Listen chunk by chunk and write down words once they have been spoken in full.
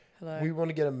Hello. We want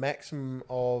to get a maximum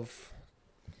of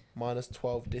minus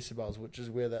 12 decibels, which is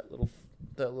where that little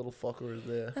fucker is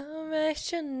there. I'll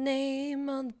write your name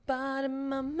on the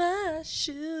bottom of my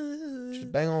shoe.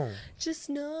 Just bang on. Just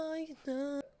know you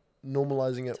know.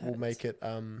 Normalizing it will Totes.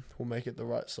 make it the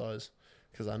right size,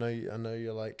 because I know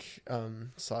you're like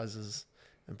size is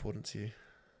important to you.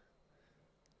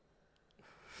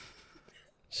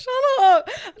 Shut up!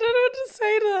 I don't know what to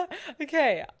say to that.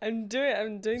 Okay, I'm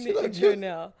doing See, the like, intro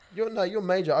now. You're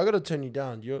major. I gotta turn you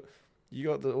down. You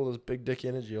got all this big dick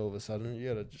energy all of a sudden. You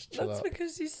gotta just chill That's out.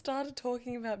 because you started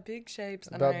talking about big shapes.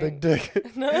 About big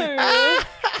dick. No.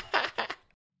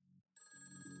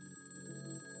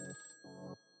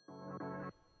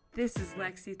 This is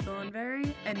Lexi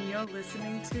Thornberry, and you're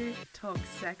listening to Talk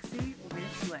Sexy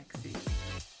with Lexi.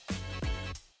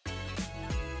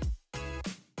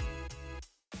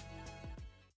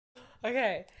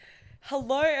 Okay.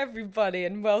 Hello, everybody,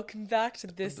 and welcome back to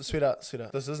this. Sweetheart.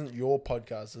 This isn't your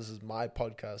podcast. This is my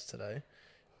podcast today.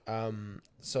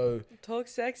 So Talk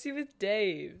Sexy with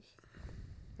Dave.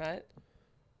 Right?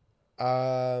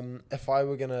 if I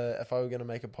were gonna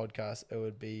make a podcast, it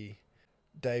would be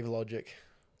Dave Logic.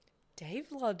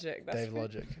 Dave Logic. That's Dave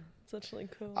Logic. It's actually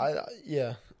cool.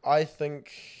 I think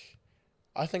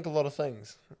a lot of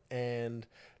things, and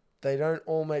they don't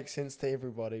all make sense to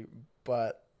everybody,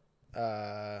 but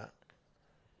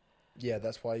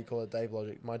that's why you call it Dave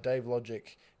Logic. My Dave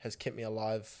Logic has kept me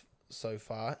alive so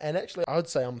far, and actually I would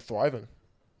say I'm thriving.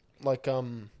 Like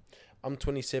I'm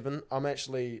 27. I'm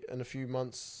actually, in a few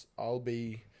months I'll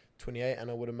be 28,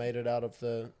 and I would have made it out of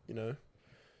the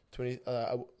 20.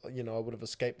 I would have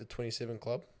escaped the 27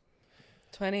 club.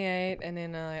 28, and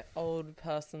in an old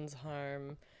person's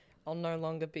home. I'll no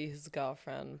longer be his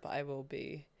girlfriend, but I will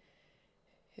be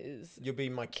his You'll be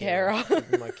my carer. You'll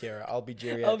be my carer. I'll be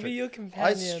geriatric. I'll be your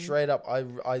companion. I straight up, I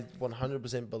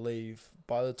 100% believe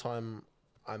by the time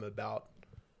I'm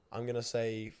going to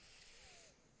say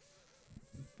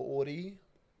 40,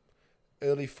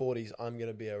 early 40s, I'm going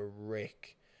to be a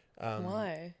wreck.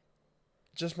 Why?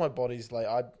 Just my body's like,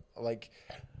 You're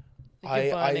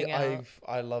burning out.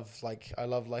 I love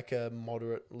a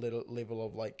moderate level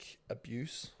of like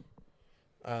abuse.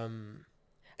 And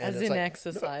as it's in like,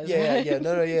 exercise. No,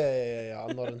 right? yeah.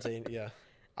 I'm not into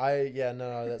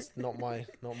no, that's not my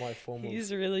form.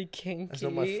 He's really kinky. That's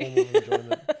not my form of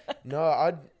enjoyment.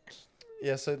 No,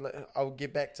 so I'll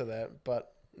get back to that,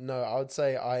 but no, I would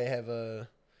say I have a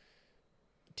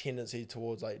tendency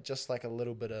towards like just like a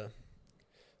little bit of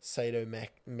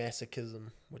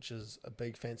sadomasochism, which is a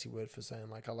big fancy word for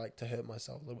saying like I like to hurt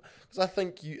myself a little bit, because I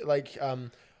think you like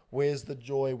where's the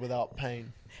joy without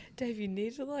pain? Dave, you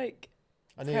need to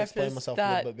I need to explain myself a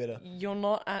little bit better. You're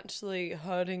not actually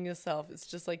hurting yourself. It's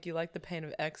just like you like the pain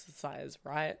of exercise,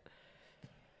 right?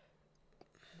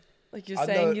 Like you're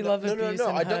saying you love abuse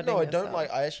and I don't know. I yourself. don't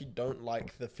like. I actually don't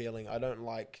like the feeling. I don't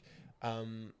like.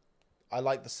 I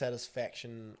like the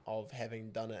satisfaction of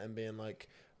having done it and being like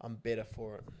I'm better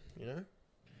for it. You know,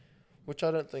 which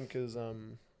I don't think is.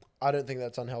 I don't think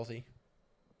that's unhealthy.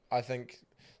 I think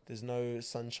there's no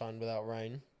sunshine without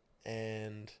rain,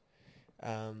 and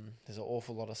there's an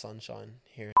awful lot of sunshine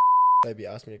here. Baby,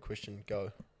 ask me a question.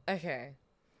 Go. Okay.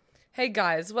 Hey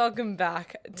guys, welcome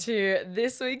back to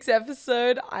this week's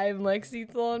episode. I'm Lexi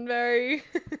Thornberry.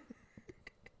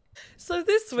 So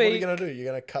this week, what are you gonna do? You're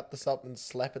gonna cut this up and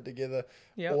slap it together,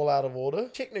 all out of order.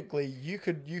 Technically, you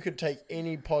could take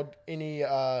any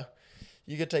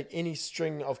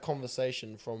string of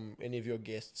conversation from any of your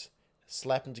guests,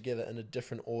 slap them together in a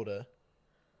different order,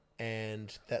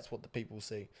 and that's what the people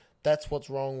see. That's what's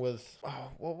wrong with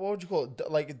what would you call it?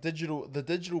 Like the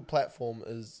digital platform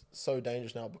is so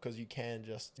dangerous now, because you can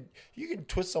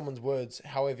twist someone's words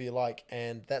however you like,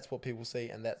 and that's what people see,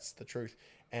 and that's the truth.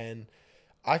 And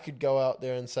I could go out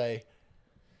there and say,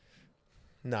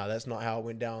 no, that's not how it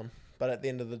went down. But at the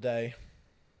end of the day,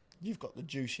 you've got the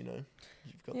juice, you know.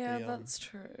 You've got that's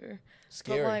true.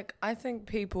 Scary. But I think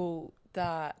people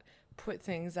that put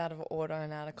things out of order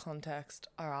and out of context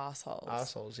are assholes.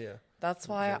 Assholes, yeah. That's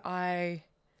why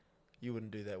You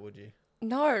wouldn't do that, would you?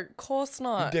 No, of course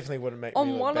not. You definitely wouldn't make on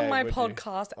me look one bad, of my would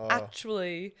podcasts, you?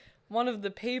 actually, one of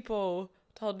the people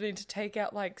told me to take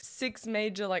out 6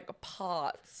 major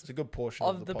parts It's a good portion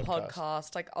of the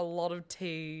podcast, like a lot of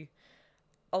tea,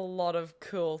 a lot of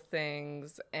cool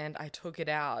things, and I took it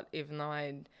out even though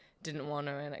I didn't want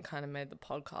to, and it kind of made the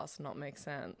podcast not make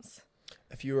sense.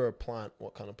 If you were a plant,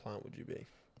 what kind of plant would you be?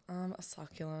 A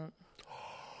succulent.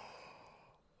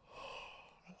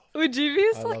 Would you be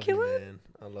a succulent?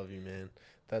 I love you, man.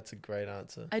 That's a great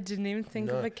answer. I didn't even think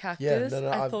No. of a cactus. Yeah, no,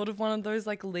 I I've- thought of one of those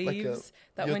like leaves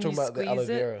that you're when you talking about the aloe squeeze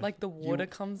vera. it, like the water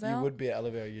comes You out. would be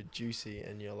aloe vera. You're juicy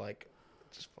and you're like,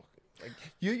 just fuck. Like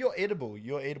you're edible.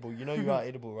 You're edible. You know you are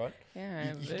edible, right?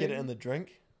 Yeah, You can get it in the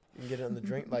drink. You can get it in the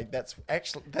drink. Like that's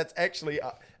actually.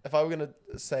 If I were gonna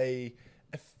say,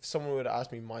 if someone were to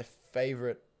ask me my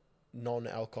favorite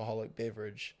non-alcoholic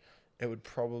beverage, it would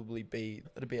probably be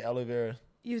aloe vera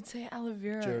You'd say aloe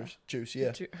vera. juice.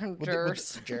 Yeah, Juice.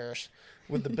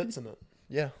 with the bits in it.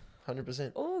 Yeah,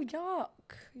 100%. Oh,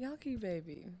 yucky,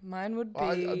 baby. Mine would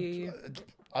be.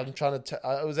 I'm trying to.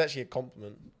 It was actually a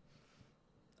compliment.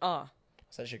 Ah,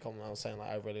 It's actually a compliment. I was saying like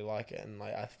I really like it, and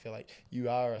like I feel like you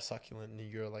are a succulent, and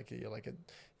you're like a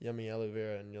yummy aloe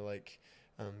vera, and you're like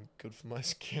good for my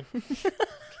skin.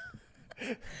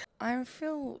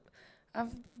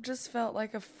 I've just felt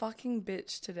like a fucking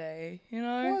bitch today, you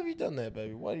Why know? have you done that,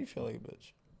 baby? Why do you feel like a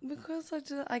bitch? Because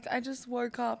I just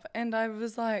woke up and I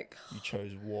was like, You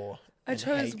chose war. I and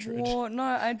chose hatred. war. No,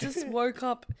 I just woke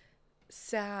up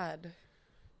sad.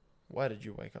 Why did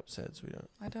you wake up sad, sweetheart?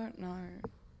 I don't know.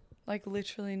 Like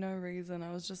literally no reason.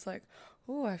 I was just like,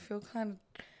 oh, I feel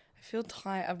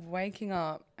tired. I'm waking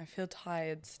up. I feel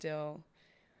tired still.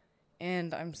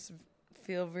 And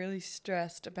feel really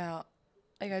stressed about,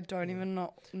 like, I don't even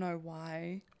know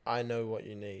why. I know what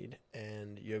you need,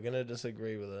 and you're gonna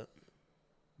disagree with it.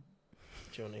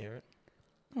 Do you want to hear it?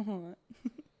 What?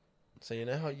 So you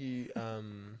know how you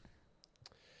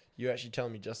actually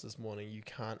telling me just this morning you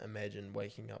can't imagine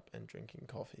waking up and drinking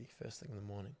coffee first thing in the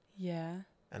morning. Yeah.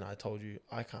 And I told you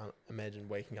I can't imagine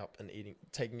waking up and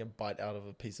taking a bite out of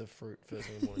a piece of fruit first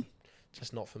thing in the morning.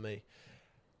 Just not for me.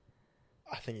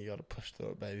 I think you got to push through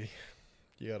it, baby.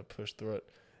 You got to push through it.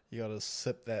 You got to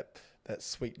sip that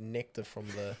sweet nectar from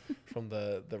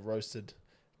the roasted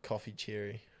coffee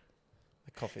cherry,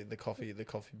 the coffee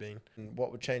bean. And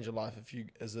what would change your life if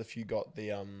you got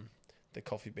the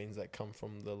coffee beans that come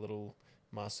from the little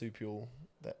marsupial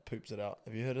that poops it out.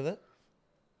 Have you heard of that?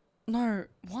 No.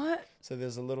 What? So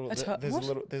there's a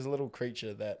little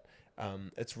creature that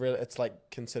it's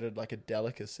like considered like a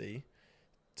delicacy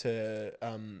to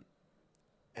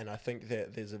and I think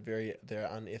that there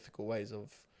are unethical ways of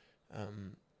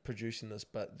producing this,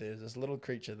 but there's this little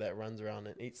creature that runs around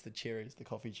and eats the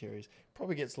coffee cherries,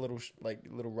 probably gets a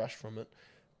little rush from it,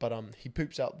 but he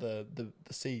poops out the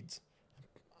seeds.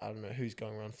 I don't know who's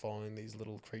going around following these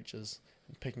little creatures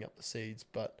and picking up the seeds,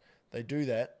 but they do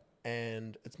that,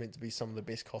 and it's meant to be some of the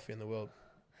best coffee in the world.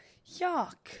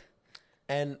 Yuck.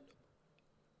 And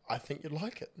I think you'd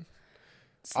like it.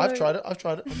 So, I've tried it. I'm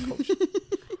cultured.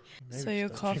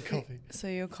 So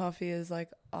your coffee is like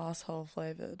asshole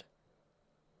flavored.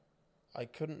 I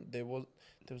couldn't. There was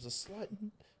a slight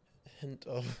hint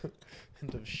of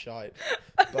shite,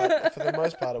 but for the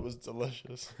most part, it was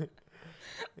delicious.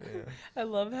 Yeah. I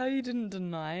love how you didn't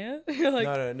deny it. You're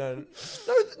like, No!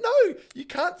 You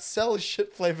can't sell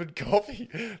shit flavored coffee.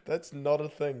 That's not a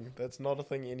thing. That's not a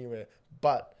thing anywhere.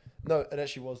 But no, it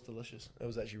actually was delicious. It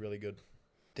was actually really good.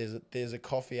 There's a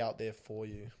coffee out there for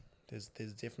you. There's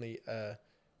definitely a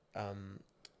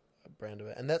brand of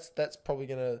it, and that's probably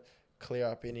gonna clear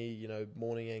up any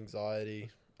morning anxiety,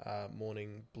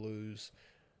 morning blues.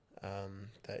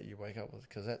 That you wake up with,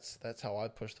 because that's how I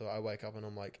push through. I wake up and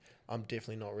I'm like, I'm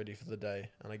definitely not ready for the day,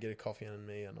 and I get a coffee in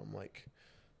me and I'm like,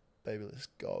 baby, let's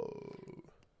go.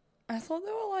 I thought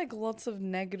there were like lots of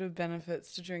negative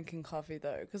benefits to drinking coffee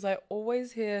though, because I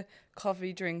always hear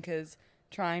coffee drinkers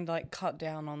trying to like cut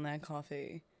down on their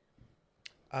coffee.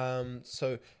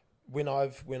 So when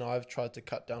I've tried to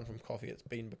cut down from coffee, it's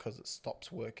been because it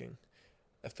stops working.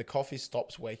 If the coffee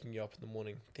stops waking you up in the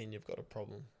morning, then you've got a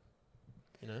problem.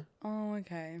 You know? Oh,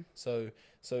 okay. So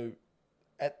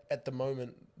at the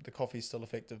moment the coffee's still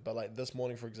effective, but like this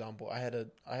morning, for example, I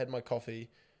had my coffee,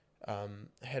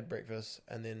 had breakfast,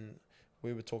 and then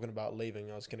we were talking about leaving.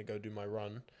 I was gonna go do my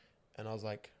run, and I was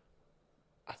like,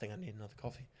 I think I need another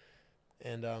coffee.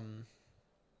 And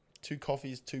 2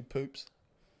 coffees, 2 poops,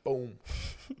 boom,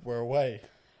 we're away.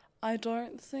 I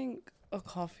don't think a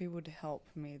coffee would help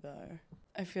me though.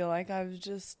 I feel like I've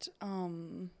just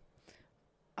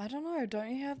I don't know,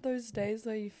 don't you have those days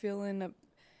where you feel in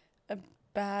a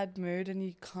bad mood and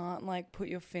you can't like put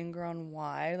your finger on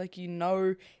why? Like,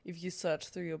 if you search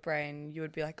through your brain, you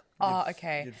would be like,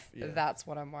 that's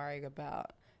what I'm worrying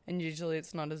about. And usually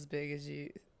it's not as big as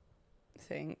you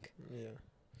think. Yeah,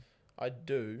 I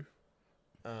do.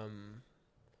 And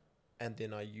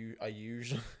then I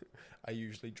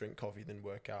usually drink coffee, then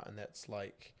work out, and that's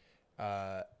like,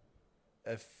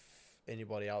 if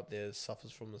anybody out there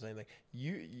suffers from the same thing,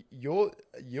 you're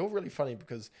really funny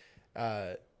because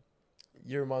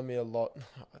You remind me a lot.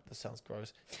 This sounds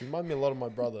gross. You remind me a lot of my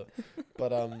brother,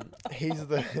 but he's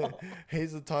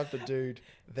the type of dude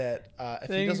that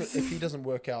if he doesn't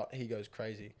work out, he goes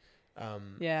crazy.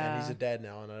 And he's a dad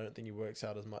now, and I don't think he works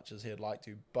out as much as he'd like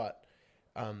to. But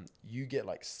you get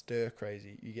like stir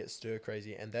crazy. You get stir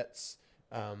crazy, and that's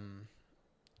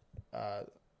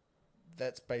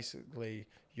basically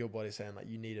your body saying like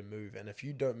you need to move, and if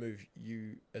you don't move,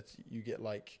 you get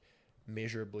like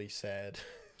measurably sad.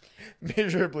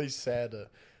 Measurably sadder.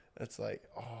 It's like,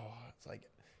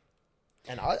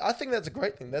 and I think that's a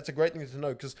great thing. That's a great thing to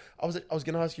know, because I was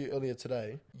going to ask you earlier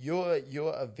today. You're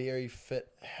a very fit,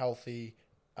 healthy,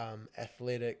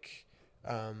 athletic,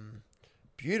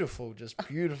 beautiful,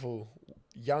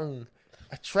 young,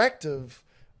 attractive,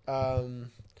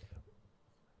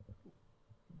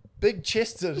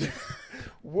 big-chested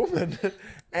woman.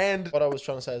 And what I was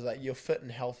trying to say is that you're fit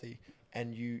and healthy,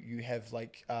 and you have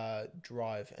like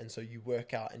drive, and so you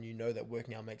work out, and you know that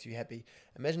working out makes you happy.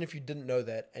 Imagine if you didn't know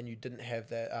that, and you didn't have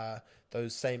that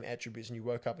those same attributes, and you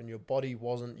woke up and your body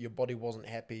wasn't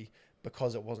happy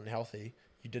because it wasn't healthy.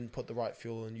 You didn't put the right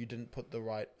fuel, and you didn't put the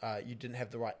right you didn't have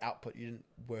the right output. You didn't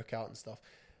work out and stuff.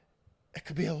 It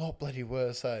could be a lot bloody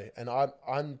worse, eh? And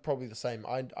I'm probably the same.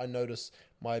 I notice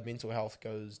my mental health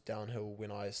goes downhill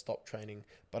when I stop training,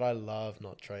 but I love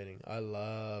not training. I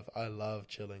love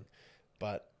chilling.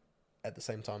 But at the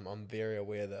same time, I'm very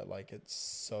aware that like it's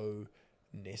so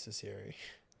necessary.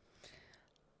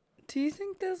 Do you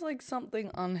think there's like something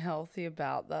unhealthy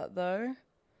about that though?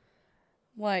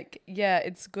 Like, yeah,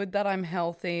 it's good that I'm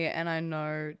healthy and I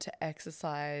know to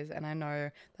exercise, and I know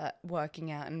that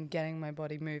working out and getting my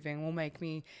body moving will make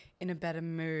me in a better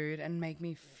mood and make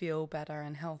me feel better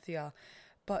and healthier.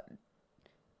 But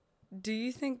do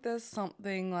you think there's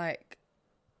something like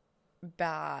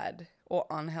bad or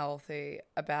unhealthy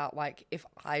about like if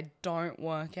I don't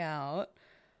work out,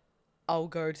 I'll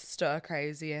go stir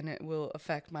crazy and it will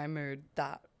affect my mood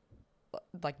that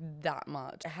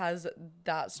much? It has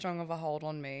that strong of a hold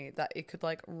on me that it could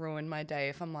like ruin my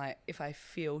day if I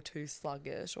feel too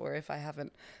sluggish or if I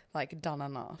haven't like done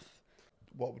enough.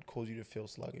 What would cause you to feel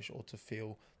sluggish or to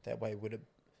feel that way?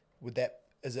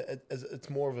 It's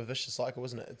more of a vicious cycle,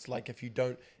 isn't it? It's like if you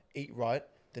don't eat right,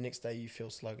 the next day you feel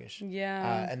sluggish.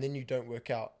 Yeah. And then you don't work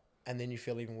out, and then you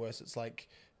feel even worse. It's like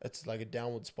a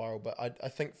downward spiral. But I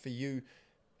think for you,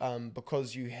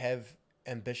 because you have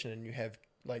ambition and you have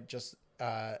like just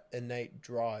innate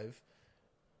drive,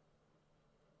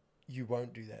 you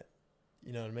won't do that.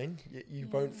 You know what I mean? You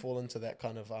won't fall into that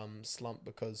kind of slump,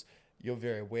 because you're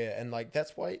very aware. And like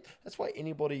that's why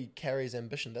anybody carries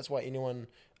ambition. That's why anyone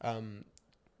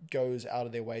goes out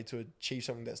of their way to achieve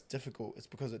something that's difficult. It's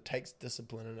because it takes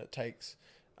discipline, and it takes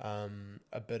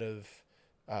a bit of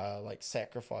like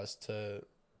sacrifice to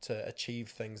achieve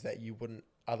things that you wouldn't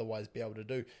otherwise be able to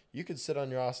do. You could sit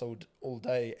on your ass all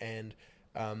day, and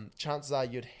chances are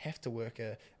you'd have to work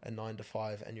a 9 to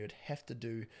 5, and you'd have to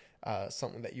do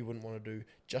something that you wouldn't want to do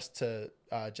just to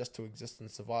exist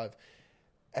and survive,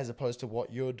 as opposed to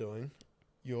what you're doing.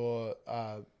 You're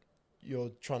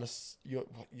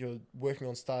working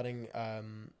on starting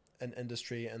an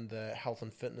industry in the health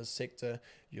and fitness sector.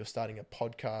 You're starting a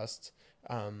podcast,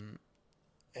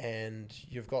 and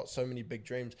you've got so many big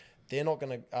dreams. You're not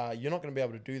gonna be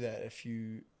able to do that if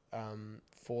you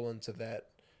fall into that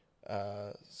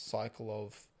cycle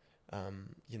of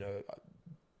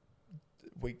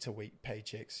week to week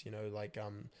paychecks. Like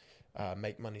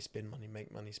make money, spend money,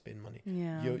 make money, spend money.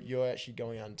 Yeah. You're actually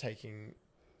going out and taking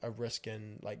a risk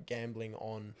and like gambling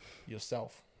on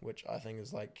yourself, which I think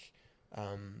is like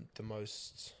the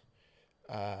most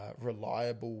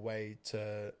reliable way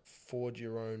to forge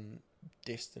your own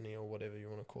destiny, or whatever you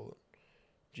want to call it.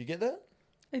 Do you get that?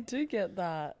 I do get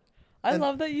that. I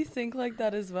love that you think like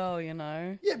that as well, you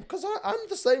know? Yeah, because I'm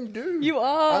the same dude. You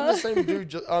are. I'm the same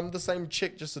dude. I'm the same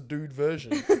chick, just a dude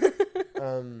version.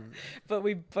 But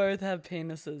we both have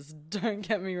penises. Don't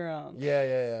get me wrong.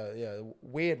 Yeah.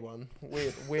 Weird one.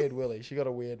 Weird willy. She got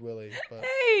a weird willy. But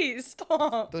hey,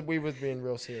 stop. we was being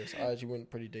real serious. I actually went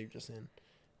pretty deep just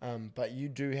then. But you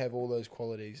do have all those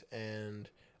qualities, and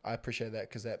I appreciate that,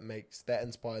 because that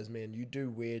inspires me. And you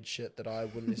do weird shit that I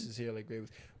wouldn't necessarily agree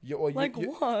with.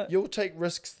 What? You'll take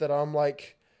risks that I'm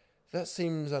like, that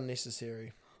seems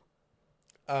unnecessary.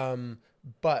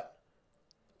 But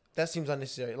that seems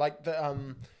unnecessary. Like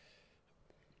the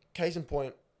case in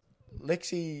point,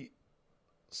 Lexi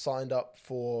signed up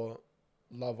for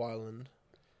Love Island.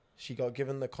 She got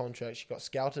given the contract. She got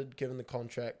scouted, given the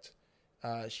contract.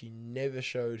 She never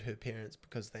showed her parents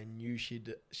because they knew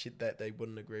that they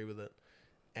wouldn't agree with it.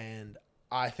 And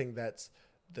I think that's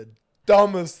the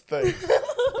dumbest thing.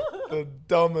 The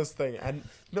dumbest thing. And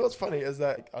you know what's funny is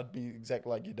that I'd be exactly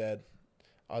like your dad.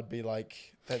 I'd be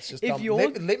like, that's just If dumb. you're-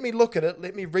 Let me look at it.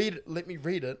 Let me read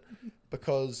it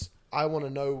because I want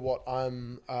to know what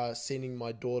I'm sending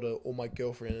my daughter or my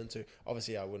girlfriend into.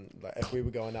 Obviously, I wouldn't. Like, if we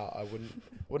were going out, I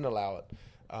wouldn't allow it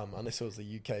unless it was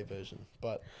the UK version.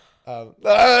 But no.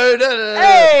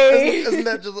 Hey! Isn't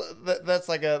that just that's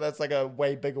like a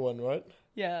way bigger one, right?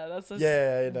 Yeah, that's a,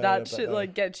 That shit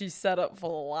like gets you set up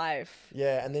for life.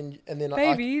 Yeah, and then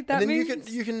Baby, that and then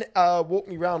means you can walk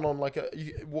me around on like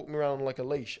a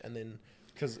leash, and then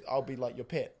because I'll be like your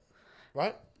pet,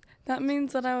 right? that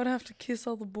means that I would have to kiss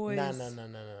all the boys. No.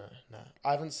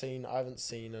 I haven't seen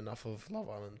enough of Love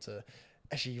Island to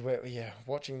actually.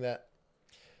 Watching that,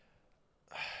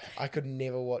 I could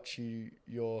never watch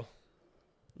your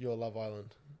Love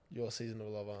Island, your season of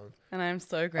Love Island. And I'm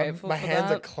so grateful my for hands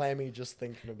that. are clammy just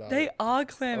thinking about They it. are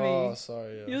clammy. Oh,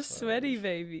 sorry. Yeah, You're sorry. sweaty,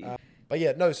 baby. But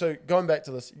yeah, no. So going back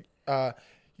to this,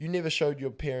 you never showed your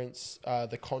parents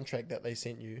the contract that they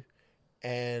sent you,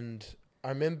 and I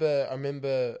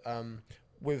remember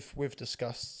we've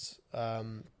discussed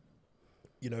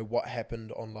what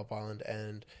happened on Love Island,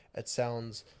 and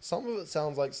some of it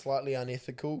sounds like slightly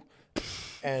unethical,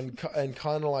 and kind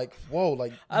of like whoa,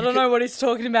 like I don't know what he's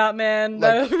talking about, man.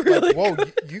 like, No, really. whoa,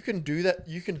 you can do that.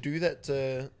 You can do that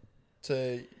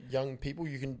to young people.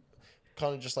 You can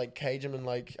kind of just like cage them and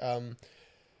like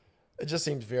it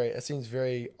seems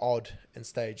very odd and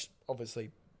staged,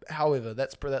 obviously. However,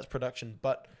 that's production.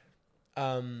 But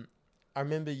I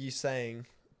remember you saying,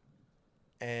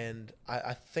 and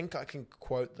I think I can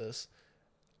quote this.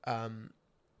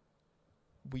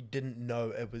 We didn't know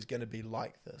it was going to be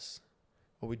like this,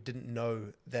 or we didn't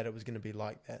know that it was going to be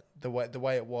like that. The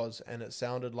way it was, and it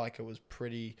sounded like it was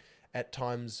pretty at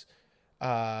times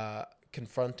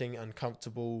confronting,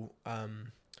 uncomfortable,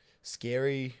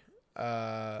 scary,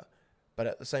 but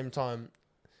at the same time,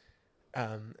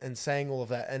 and saying all of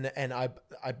that, and I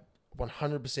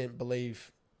 100%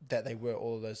 believe that they were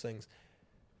all of those things.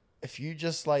 If you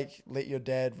just like let your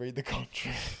dad read the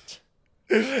contract,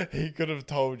 he could have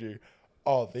told you,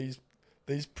 oh, these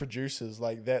producers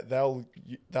like that they'll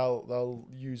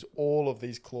use all of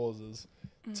these clauses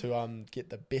to get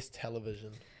the best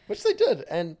television, which they did,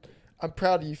 and I'm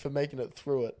proud of you for making it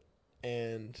through it,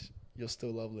 and you're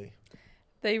still lovely.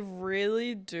 They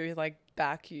really do like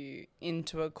back you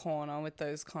into a corner with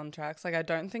those contracts. Like I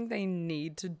don't think they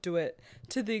need to do it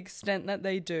to the extent that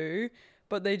they do,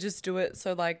 but they just do it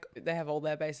so like they have all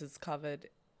their bases covered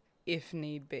if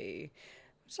need be.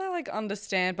 Which I like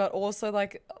understand, but also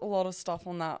like a lot of stuff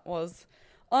on that was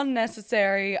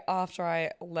unnecessary after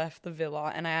I left the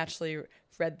villa, and I actually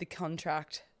read the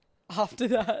contract after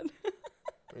that.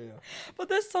 Yeah. But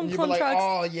there's some You'd contracts. be like,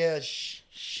 oh yeah,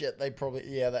 shit. They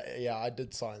probably I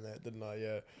did sign that, didn't I?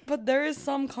 Yeah. But there is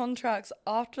some contracts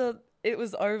after it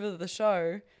was over the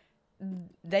show,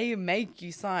 they make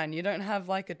you sign. You don't have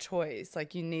like a choice.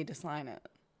 Like you need to sign it.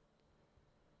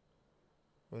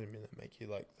 What do you mean they make you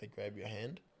like they grab your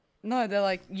hand? No, they're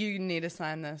like, you need to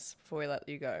sign this before we let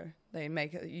you go. They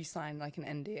make it, you sign like an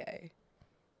NDA.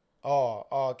 Oh,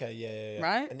 okay, yeah.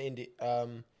 Right? An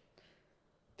NDA.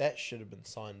 That should have been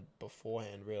signed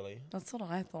beforehand, really. That's what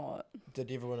I thought. Did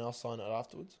everyone else sign it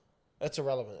afterwards? That's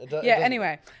irrelevant.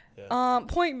 Anyway. Yeah.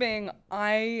 Point being,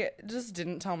 I just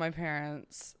didn't tell my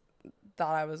parents that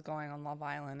I was going on Love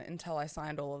Island until I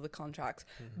signed all of the contracts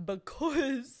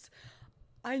because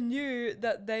I knew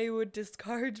that they would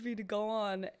discourage me to go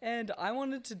on, and I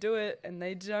wanted to do it, and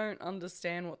they don't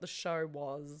understand what the show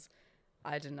was.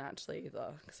 I didn't actually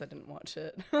either because I didn't watch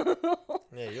it.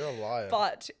 Yeah, you're a liar.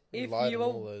 But You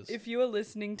if you are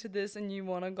listening to this and you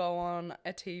want to go on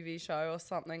a TV show or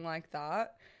something like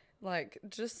that, like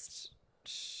just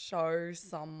show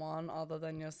someone other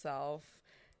than yourself.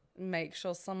 Make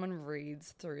sure someone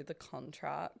reads through the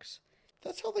contract.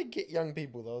 That's how they get young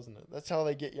people, though, isn't it? That's how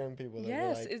they get young people.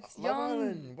 Yes, like, it's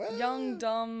young,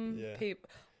 dumb people.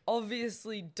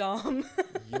 Obviously dumb.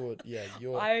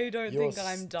 I don't think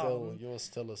I'm dumb. You're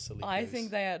still a silly I goose. think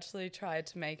they actually tried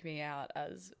to make me out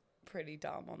as pretty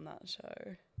dumb on that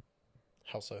show.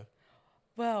 How so?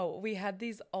 Well, we had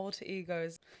these alter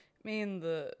egos. Me and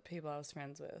the people I was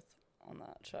friends with on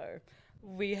that show.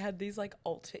 We had these like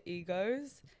alter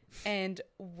egos, and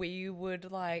we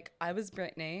would like, I was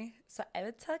Brittany, so I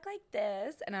would talk like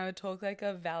this, and I would talk like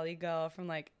a valley girl from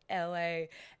like LA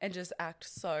and just act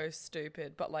so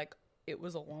stupid, but like it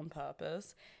was all on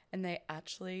purpose. And they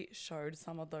actually showed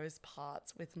some of those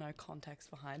parts with no context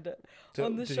behind it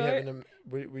on the show.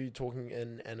 Were you talking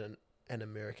in an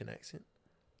American accent?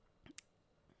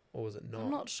 or was it not?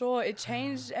 I'm not sure. It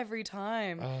changed every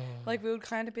time. Oh. Like, we would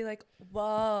kind of be like,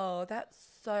 whoa, that's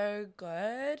so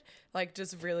good. Like,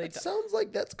 just really... It sounds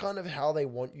like that's kind of how they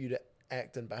want you to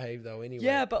act and behave, though, anyway.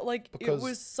 Yeah, but, like, it Because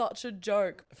was such a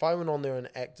joke. if I went on there and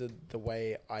acted the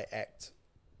way I act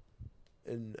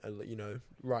in,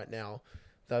 right now,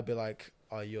 they'd be like,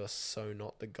 oh, you're so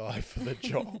not the guy for the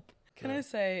job. Can I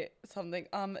say something?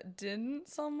 Didn't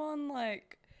someone,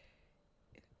 like,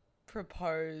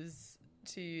 propose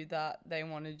to you that they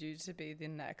wanted you to be the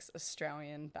next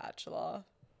Australian Bachelor?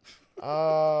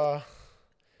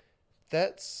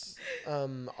 That's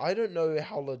I don't know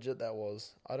how legit that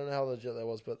was.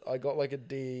 But I got like a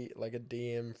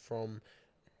DM from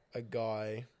a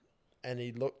guy, and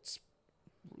he looked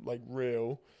like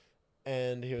real,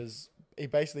 and he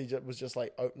basically was just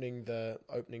like opening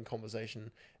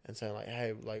conversation and saying like,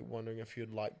 hey, like wondering if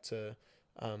you'd like to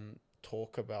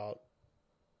talk about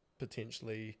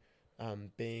potentially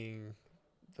being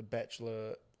the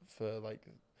Bachelor for like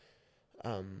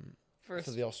for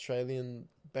the Australian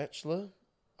Bachelor,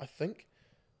 I think.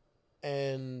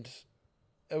 And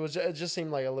it just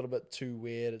seemed like a little bit too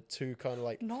weird, too kind of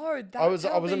like... No, I was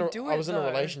in a though.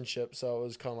 relationship, so it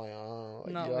was kind of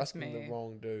like, you're asking the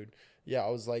wrong dude. Yeah, I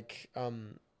was like,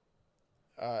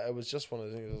 it was just one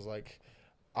of the things. It was like,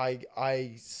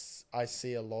 I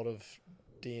see a lot of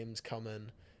DMs come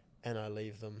in, and I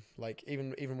leave them. Like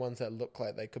even ones that look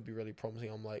like they could be really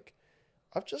promising. I'm like,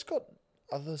 I've just got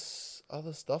other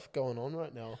stuff going on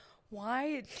right now.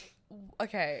 Why?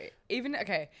 Okay,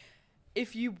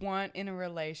 if you weren't in a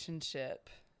relationship,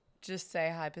 just say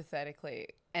hypothetically,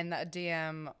 and that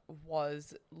DM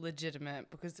was legitimate,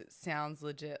 because it sounds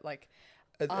legit. Like,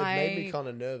 it made me kind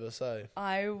of nervous, eh?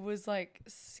 I was like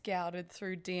scouted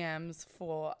through DMs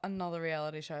for another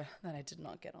reality show that I did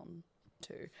not get on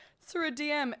to through a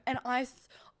DM, and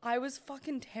I was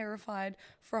fucking terrified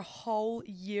for a whole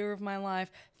year of my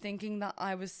life, thinking that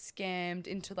I was scammed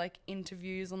into like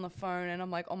interviews on the phone, and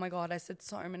I'm like, oh my God, I said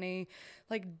so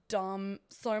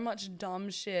much dumb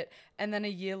shit, and then a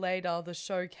year later the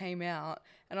show came out,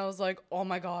 and I was like, oh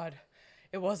my God,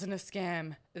 it wasn't a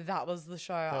scam. That was the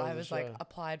show I was like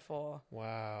applied for.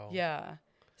 Wow. Yeah.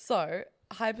 So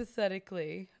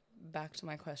hypothetically, back to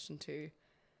my question too.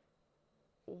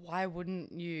 Why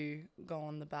wouldn't you go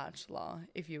on The Bachelor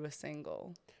if you were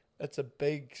single? It's a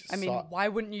big... why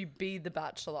wouldn't you be The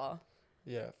Bachelor?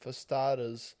 Yeah, for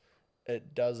starters,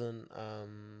 it doesn't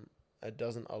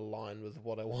align with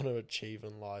what I want to achieve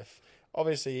in life.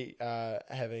 Obviously,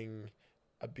 having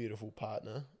a beautiful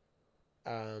partner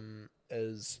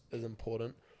is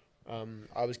important.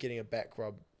 I was getting a back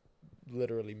rub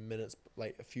literally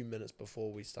a few minutes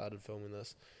before we started filming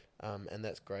this, and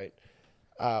that's great.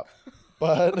 But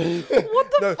what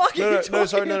the fuck are you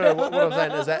talking about? What I'm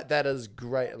saying is that is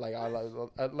great. Like I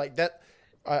like that.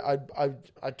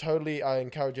 I totally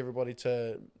encourage everybody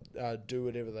to do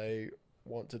whatever they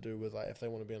want to do with, like, if they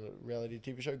want to be on a reality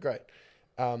TV show, great.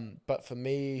 But for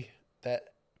me,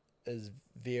 that is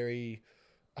very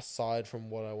aside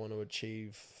from what I want to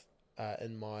achieve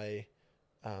in my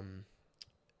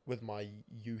with my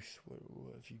youth,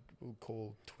 if you will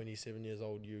call 27 years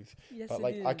old youth. Yes, but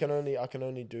like I can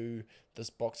only do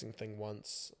this boxing thing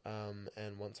once,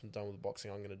 and once I'm done with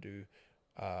boxing, I'm gonna do.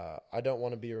 I don't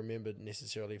want to be remembered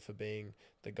necessarily for being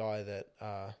the guy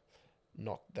that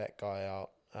knocked that guy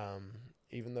out.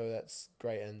 Even though that's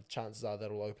great, and chances are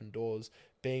that'll open doors.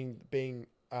 Being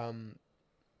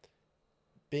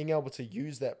able to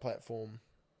use that platform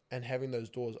and having those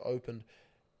doors opened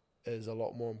is a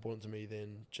lot more important to me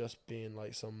than just being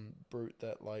like some brute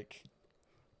that like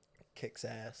kicks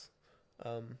ass.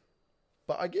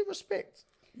 But I get respect.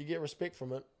 You get respect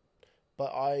from it.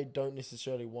 But I don't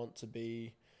necessarily want to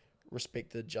be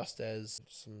respected just as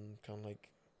some kind of like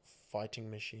fighting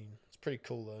machine. It's pretty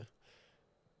cool though.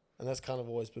 And that's kind of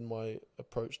always been my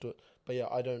approach to it. But yeah,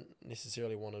 I don't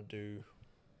necessarily want to do...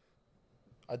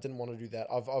 I didn't want to do that.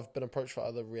 I've been approached for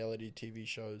other reality TV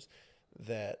shows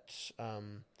that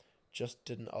just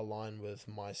didn't align with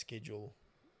my schedule,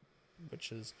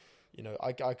 which is,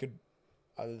 I could...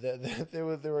 there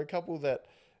were a couple that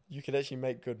you could actually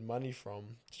make good money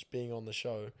from just being on the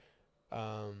show,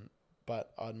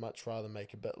 but I'd much rather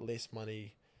make a bit less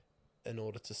money in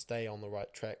order to stay on the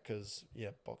right track, because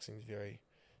boxing's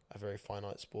a very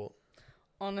finite sport.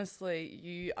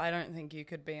 Honestly, I don't think you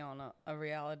could be on a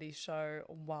reality show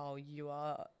while you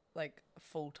are like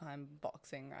full-time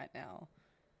boxing right now.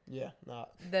 Yeah, nah.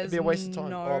 There's it'd be a waste of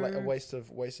time. Like a waste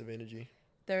of energy.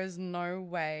 There is no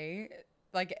way.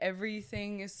 Like,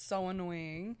 everything is so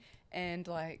annoying and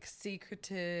like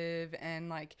secretive, and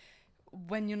like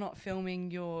when you're not filming,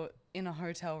 you're in a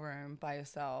hotel room by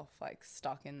yourself, like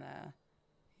stuck in there.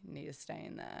 You need to stay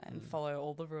in there and follow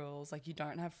all the rules. Like, you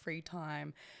don't have free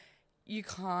time. You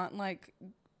can't, like,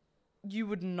 you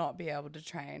would not be able to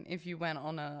train. If you went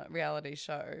on a reality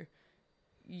show,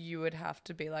 you would have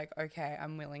to be like, okay,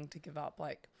 I'm willing to give up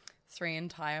like 3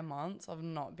 entire months of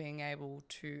not being able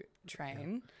to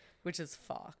train, which is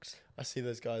fucked. I see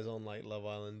those guys on like Love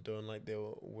Island doing like their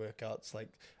workouts. Like,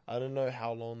 I don't know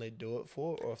how long they do it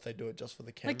for, or if they do it just for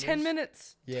the cameras. Like 10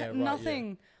 minutes. Yeah, right, nothing.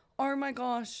 Yeah. Oh my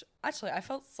gosh. Actually, I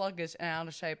felt sluggish and out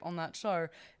of shape on that show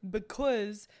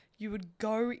because you would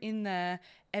go in there,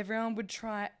 everyone would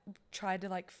try to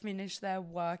like finish their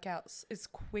workouts as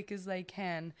quick as they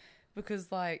can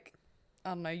because, like, I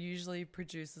don't know, usually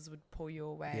producers would pull you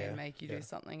away and make you do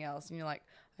something else. And you're like,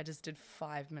 I just did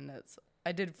 5 minutes.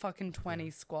 I did fucking 20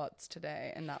 squats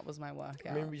today and that was my workout.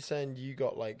 I remember you saying you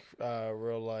got like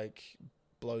real like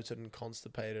bloated and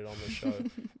constipated on the show.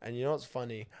 And you know what's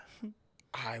funny?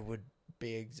 I would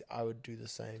do the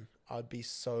same. I'd be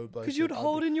so bloated. Because you'd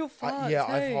hold in your farts.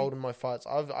 I've held in my farts.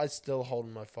 I still hold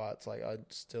in my farts. Like, I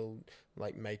still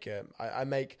like I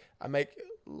make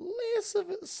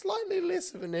slightly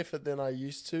less of an effort than I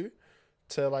used to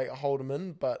like hold them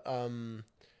in. But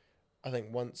I think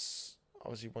once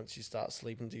you start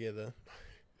sleeping together,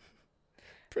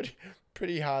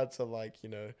 pretty hard to like, you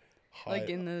know, hide. Like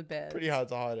in the bed. Pretty hard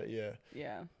to hide it. Yeah.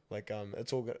 Yeah. Like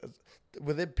it's all good.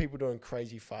 Were there people doing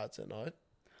crazy farts at night?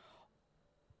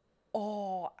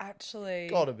 Oh, actually.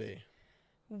 Gotta be.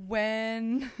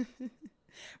 When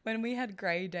we had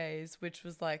grey days, which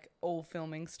was like all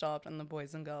filming stopped and the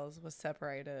boys and girls were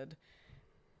separated.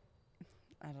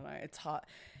 I don't know. It's hard.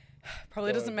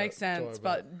 Probably doesn't make sense,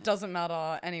 but doesn't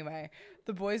matter. Anyway,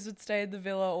 the boys would stay at the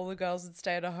villa. All the girls would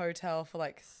stay at a hotel for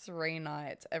like 3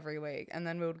 nights every week. And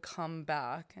then we would come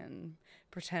back and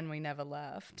pretend we never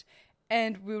left.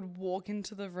 And we would walk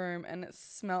into the room and it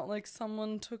smelled like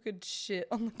someone took a shit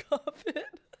on the carpet.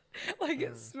 Like,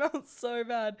 it smelled so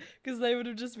bad because they would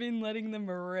have just been letting them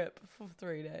rip for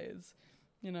 3 days,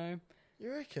 you know?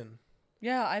 You reckon?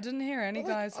 Yeah, I didn't hear any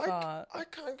guys fart. I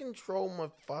can't control my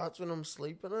farts when I'm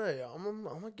sleeping.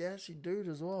 I'm a gassy dude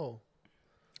as well.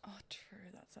 Oh, true.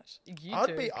 That's actually...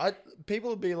 People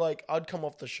would be like, I'd come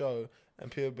off the show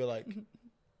and people would be like,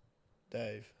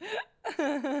 Dave,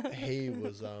 he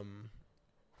was,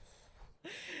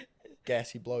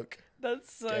 gassy bloke.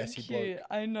 That's so gassy cute. bloke.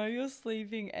 I know you're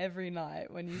sleeping every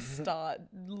night when you start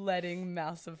letting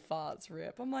massive farts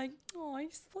rip. I'm like, oh,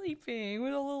 he's sleeping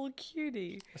with a little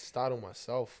cutie. I startle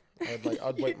myself. I'd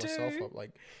wake myself up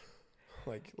like.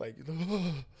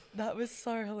 That was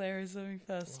so hilarious when we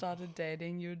first started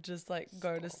dating. You would just like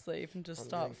go to sleep and just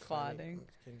start farting. I'm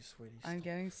getting sweaty.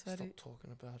 Getting sweaty. Stop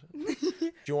talking about it.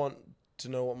 Do you want to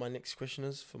know what my next question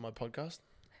is for my podcast?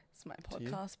 It's my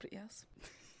podcast, but yes.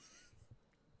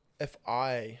 If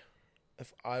I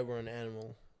were an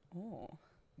animal,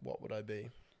 what would I be?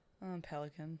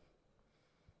 Pelican.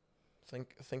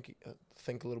 Think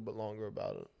a little bit longer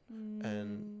about it,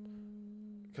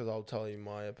 and because I'll tell you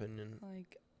my opinion.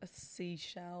 Like a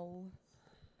seashell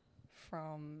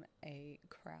from a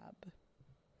crab,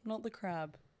 not the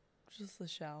crab, just the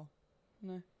shell.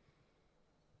 No.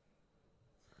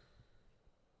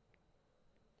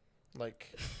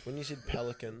 Like, when you said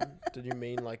pelican, did you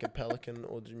mean like a pelican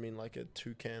or did you mean like a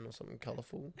toucan or something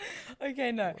colourful?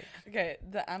 Okay, no. Okay,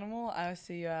 the animal I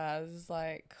see you as is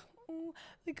like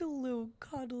a little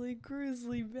cuddly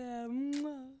grizzly bear.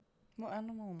 Mwah. What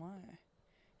animal am I?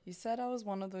 You said I was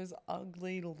one of those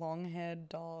ugly long-haired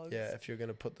dogs. Yeah, if you're going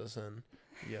to put this in,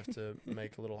 you have to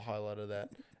make a little highlight of that.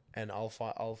 And I'll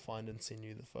find and send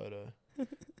you the photo.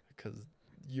 Because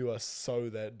you are so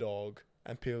that dog.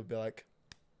 And people will be like...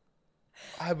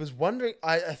 I was wondering,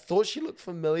 I thought she looked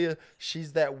familiar.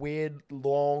 She's that weird,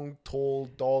 long, tall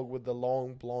dog with the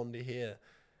long blonde hair.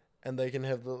 And they can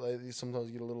have they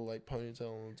sometimes get a little like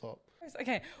ponytail on the top.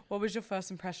 Okay, what was your first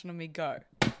impression of me? Go.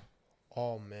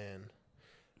 Oh, man.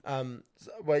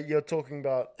 Wait, you're talking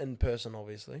about in person,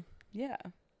 obviously. Yeah.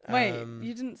 Wait,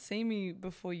 you didn't see me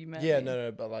before you met me. Yeah,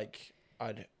 no, but like,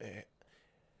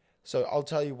 so I'll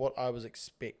tell you what I was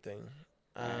expecting.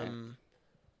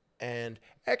 And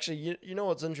actually, you know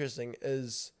what's interesting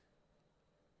is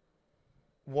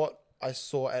what I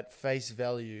saw at face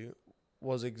value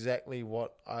was exactly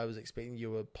what I was expecting.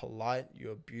 You were polite, you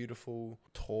were beautiful,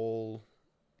 tall,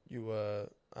 you were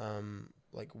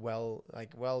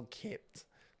well kept.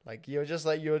 Like you were just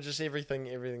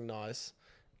everything nice.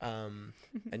 And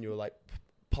you were like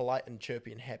polite and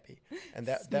chirpy and happy. And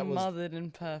that was smothered in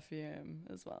perfume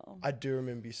as well. I do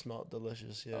remember you smelled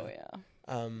delicious, yeah. Oh yeah.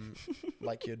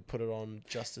 like you'd put it on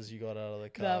just as you got out of the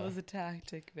car. That was a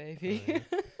tactic, baby.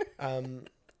 And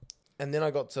then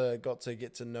I got to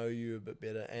get to know you a bit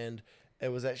better, and it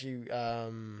was actually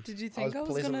Did you think I was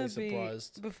pleasantly gonna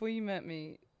surprised. before you met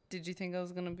me? Did you think I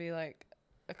was gonna be like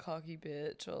a cocky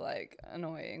bitch or like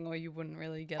annoying, or you wouldn't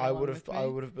really get along with me? I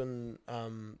would have been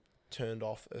turned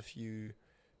off if you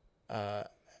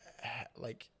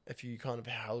like if you kind of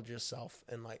held yourself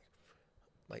in like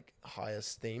high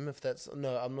esteem. If that's I'm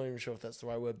not even sure if that's the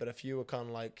right word, but if you were kind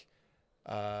of like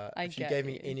if you gave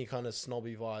me any kind of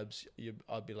snobby vibes,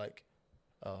 I'd be like,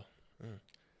 oh,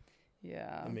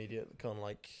 yeah, immediate, kind of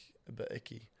like a bit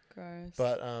icky. Gross.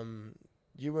 But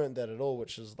you weren't that at all,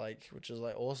 which is like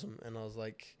awesome. And I was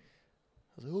like,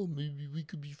 oh, maybe we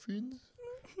could be friends.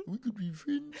 We could be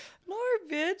friends. No,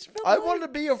 bitch. I wanted to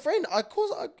be your friend. Of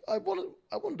course, I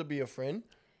wanted to be your friend.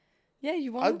 Yeah,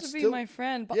 you wanted to be my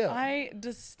friend, but I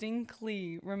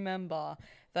distinctly remember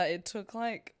that it took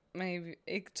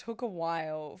a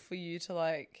while for you to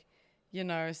like,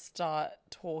 start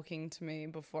talking to me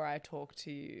before I talked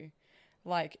to you.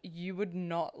 Like, you would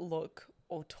not look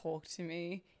or talk to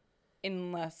me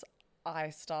unless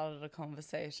I started a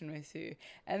conversation with you.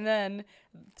 And then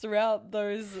throughout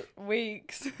those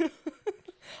weeks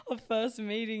of first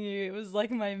meeting you, it was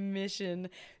like my mission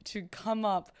to come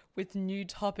up with new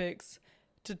topics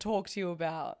to talk to you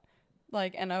about.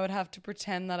 Like, and I would have to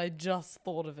pretend that I just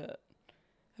thought of it.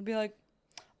 I'd be like,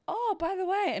 oh, by the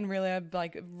way, and really I'd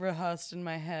like rehearsed in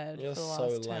my head for the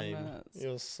last 10 minutes.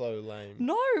 You're so lame.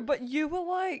 No, but you were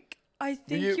like, I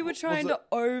think you were trying to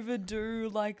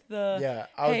overdo like the... Yeah,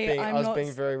 I was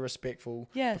being very respectful.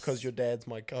 Yes. Because your dad's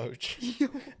my coach.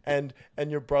 and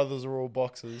your brothers are all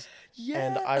boxers. Yeah.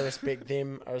 And I respect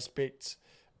them. I respect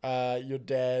your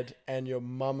dad, and your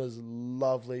mum is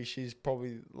lovely. She's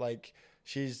probably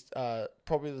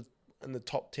in the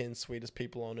top 10 sweetest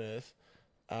people on earth.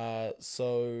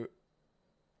 So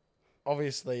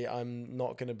obviously I'm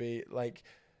not going to be like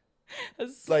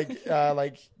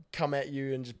come at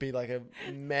you and just be like a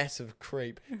massive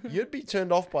creep. You'd be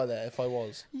turned off by that if I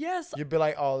was. Yes. You'd be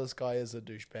like, oh, this guy is a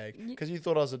douchebag. Because you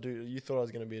thought I was you thought I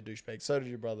was going to be a douchebag. So did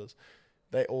your brothers.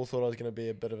 They all thought I was going to be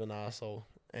a bit of an asshole.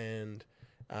 And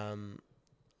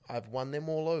I've won them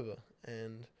all over.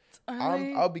 And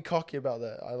I'll be cocky about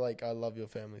that. I love your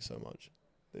family so much.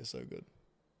 They're so good.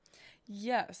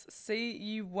 Yes. See,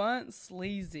 you weren't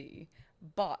sleazy,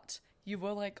 but you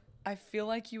were like, I feel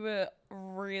like you were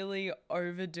really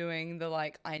overdoing the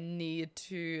like, I need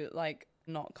to like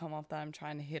not come off that I'm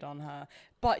trying to hit on her.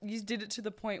 But you did it to the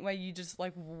point where you just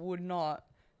like would not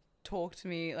talk to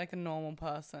me like a normal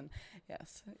person.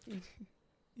 Yes.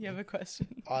 You have a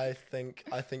question? I think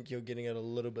you're getting it a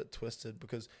little bit twisted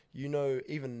because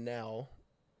even now,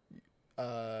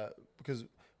 because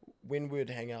when we'd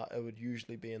hang out, it would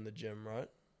usually be in the gym, right?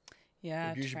 Yeah,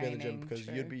 it would usually be in the gym because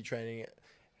true. you'd be training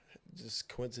just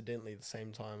coincidentally the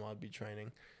same time I'd be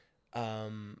training.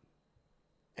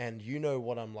 And you know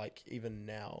what I'm like even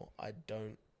now. I'm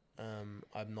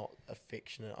not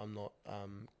affectionate, I'm not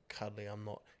cuddly, I'm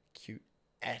not cute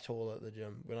at all at the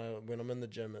gym. When I'm in the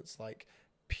gym, it's like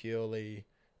purely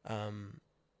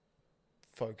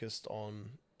focused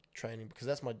on training because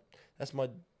that's my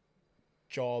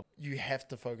job. You have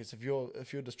to focus. If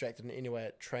you're distracted in any way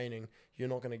at training, you're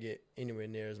not going to get anywhere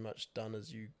near as much done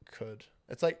as you could.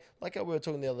 It's like we were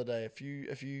talking the other day. If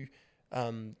you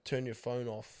turn your phone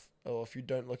off, or if you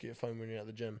don't look at your phone when you're at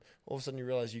the gym, all of a sudden you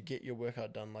realize you get your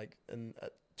workout done like in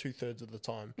 2/3 of the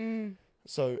time.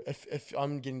 So if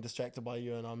I'm getting distracted by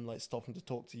you and I'm like stopping to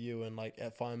talk to you, and like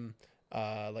if I'm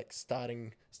like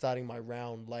starting my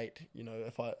round late,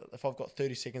 if I've got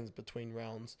 30 seconds between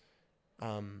rounds,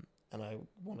 and I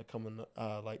want to come and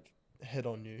like hit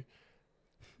on you,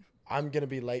 I'm going to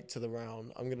be late to the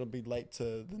round. I'm going to be late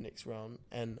to the next round,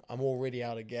 and I'm already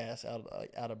out of gas, out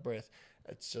of breath.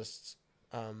 It's just,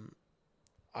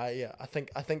 I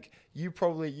think you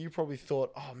probably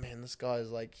thought, oh man, this guy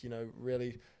is like,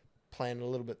 really playing a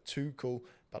little bit too cool.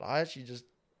 But I actually just,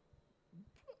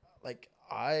 like,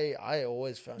 I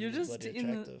always found you bloody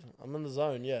attractive. I'm in the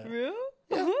zone, yeah. Really?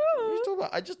 Yeah. What are you talking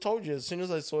about? I just told you, as soon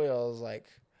as I saw you, I was like,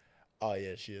 oh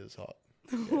yeah, she is hot.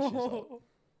 Yeah, she's hot.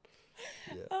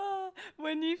 Yeah.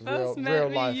 When you first met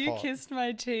me, you kissed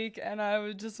my cheek, and I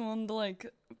would just want to like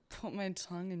put my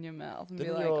tongue in your mouth and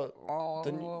didn't be like, oh.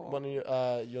 Didn't one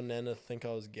of your nana think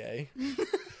I was gay?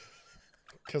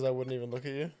 Because I wouldn't even look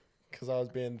at you? Because I was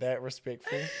being that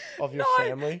respectful of your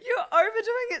family? You're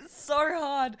overdoing it so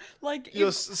hard. Like,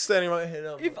 you're standing right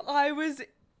here. If I was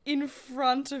in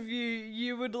front of you,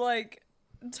 you would like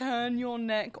turn your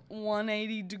neck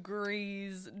 180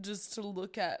 degrees just to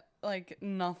look at like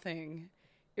nothing.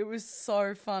 It was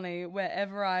so funny.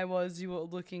 Wherever I was, you were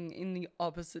looking in the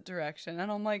opposite direction.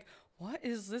 And I'm like, what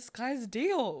is this guy's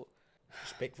deal?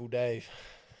 Respectful Dave.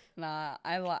 Nah,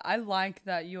 I like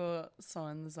that you're so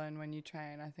in the zone when you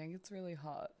train. I think it's really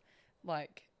hot.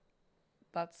 Like,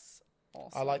 that's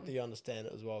awesome. I like that you understand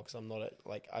it as well, because I'm not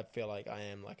I feel like I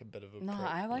am like a bit of a No, prick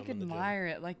I when like I'm in the gym. admire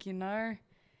it. Like,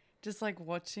 just like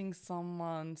watching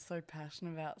someone so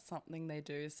passionate about something they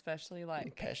do, especially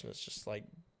like Passion is just like,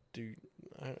 dude,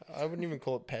 I wouldn't even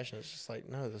call it passion. It's just like,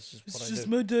 no, this is what I do. It's just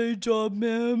my day job,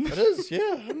 ma'am. It is,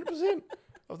 yeah, 100%.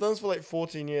 I've done this for like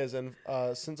 14 years, and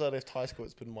since I left high school,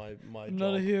 it's been my I'm job.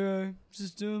 not a hero,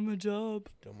 just doing my job.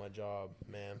 Doing my job,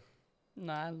 man.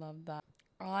 No, I love that.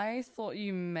 I thought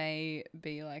you may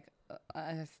be like,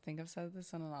 I think I've said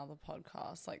this on another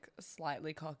podcast, like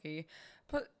slightly cocky,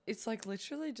 but it's like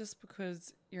literally just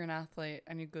because you're an athlete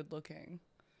and you're good looking.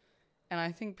 And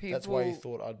I think people... That's why you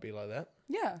thought I'd be like that?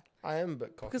 Yeah. I am a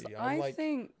bit cocky. Because I'm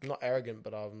think... I'm not arrogant,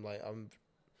 but I'm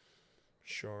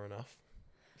sure enough.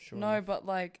 But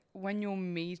like when you're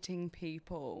meeting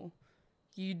people,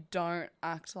 you don't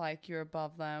act like you're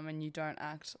above them and you don't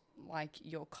act like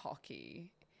you're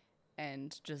cocky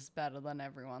and just better than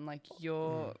everyone. Like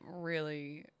you're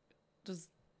really just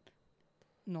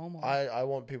normal. I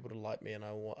want people to like me, and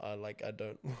I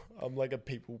don't I'm like a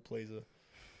people pleaser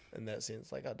in that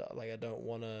sense. Like I don't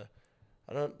want to,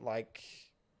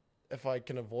 if I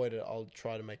can avoid it, I'll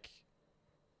try to make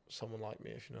someone like me,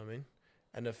 if you know what I mean.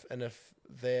 And if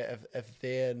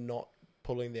they're not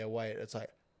pulling their weight, it's like,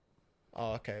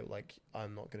 oh, okay, like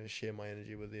I'm not gonna share my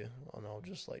energy with you, and I'll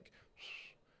just like,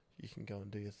 you can go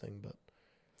and do your thing. But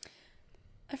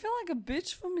I feel like a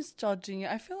bitch for misjudging you.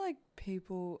 I feel like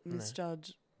people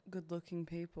misjudge good-looking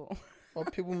people. Well,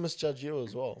 people misjudge you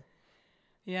as well.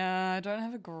 Yeah, I don't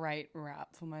have a great rap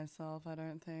for myself, I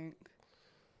don't think.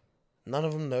 None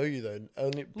of them know you though.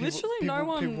 Only people, literally no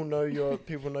one.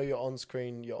 People know your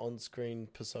on-screen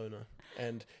persona,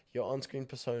 and your on-screen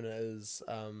persona is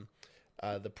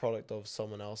the product of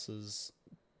someone else's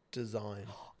design.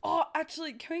 Oh,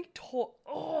 actually, can we talk?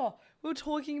 Oh, we were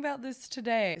talking about this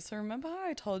today. So remember how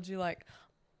I told you, like,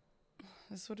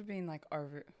 this would have been like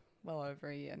well over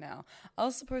a year now. I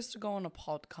was supposed to go on a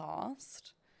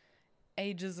podcast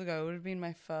ages ago. It would have been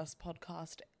my first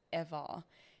podcast ever.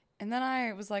 And then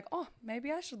I was like, oh,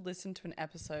 maybe I should listen to an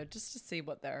episode just to see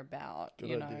what they're about. Good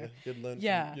you idea. know?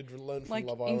 You'd learn from like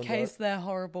Love in Island, case right? they're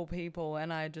horrible people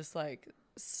and I just like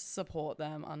support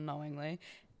them unknowingly.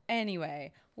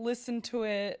 Anyway, listen to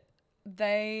it.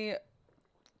 They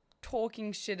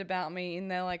talking shit about me in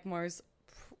their like most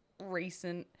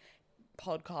recent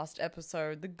podcast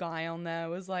episode. The guy on there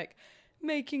was like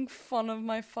making fun of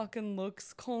my fucking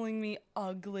looks, calling me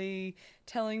ugly,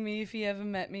 telling me if he ever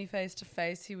met me face to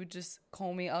face, he would just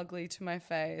call me ugly to my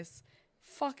face.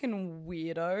 Fucking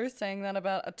weirdo, saying that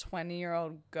about a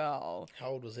 20-year-old girl. How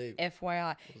old was he?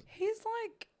 FYI. He's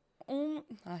like,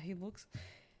 he looks,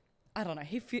 I don't know.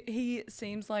 He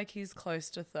seems like he's close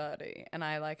to 30, and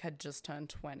I like had just turned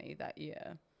 20 that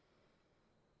year.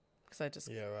 Because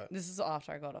Yeah, right. This is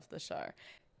after I got off the show.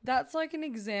 That's like an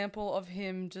example of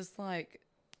him just like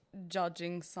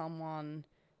judging someone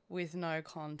with no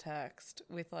context,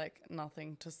 with like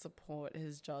nothing to support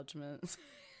his judgments.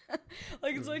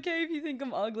 Like it's okay if you think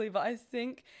I'm ugly, but I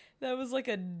think there was like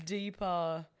a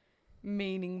deeper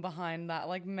meaning behind that.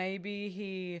 Like maybe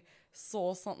he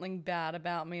saw something bad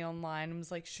about me online and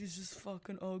was like, she's just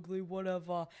fucking ugly,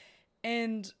 whatever.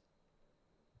 And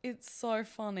it's so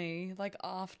funny. Like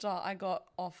after I got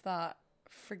off that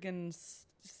friggin'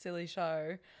 silly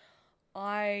show,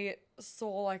 I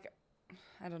saw like,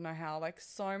 I don't know how, like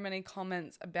so many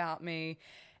comments about me,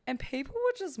 and people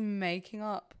were just making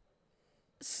up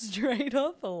straight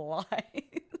up lies.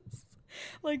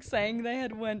 Like saying they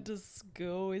had went to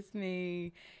school with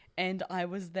me and I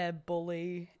was their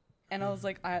bully. And I was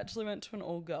like, I actually went to an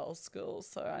all-girls school,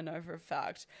 so I know for a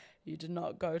fact you did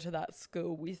not go to that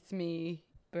school with me.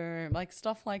 Boom. Like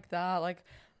stuff like that. Like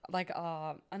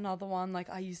another one, like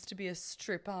I used to be a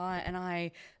stripper and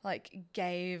I like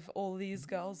gave all these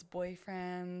girls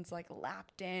boyfriends like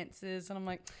lap dances, and I'm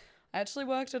like, I actually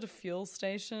worked at a fuel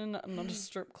station, not a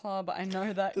strip club. I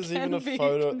know that There's can even a be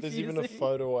photo. confusing. There's even a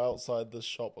photo outside the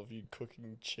shop of you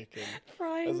cooking chicken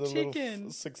Frying as a chicken.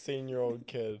 little 16-year-old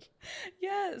kid.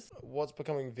 Yes. What's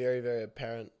becoming very, very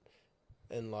apparent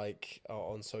in like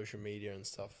on social media and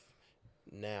stuff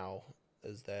now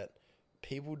is that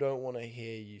people don't want to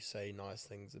hear you say nice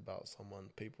things about someone.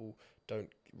 People don't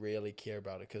really care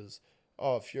about it because,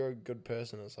 oh, if you're a good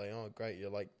person, it's like, oh, great, you're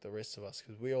like the rest of us,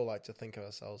 because we all like to think of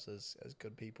ourselves as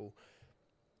good people.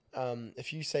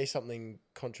 If you say something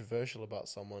controversial about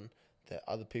someone, that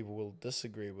other people will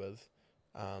disagree with,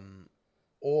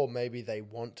 or maybe they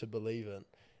want to believe it,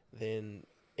 then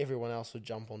everyone else would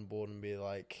jump on board and be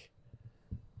like,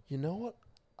 you know what?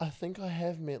 I think I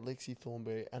have met Lexi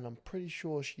Thornberry, and I'm pretty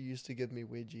sure she used to give me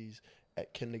wedgies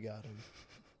at kindergarten,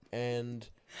 and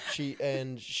she punched.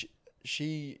 And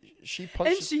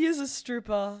she is a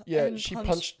stripper. Yeah, and she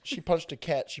punched a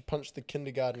cat. She punched the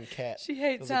kindergarten cat. She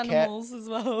hates There's a cat- animals as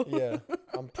well. Yeah,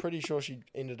 I'm pretty sure she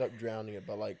ended up drowning it,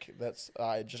 but like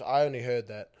I only heard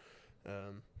that.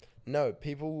 No,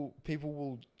 people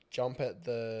will jump at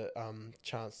the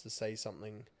chance to say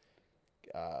something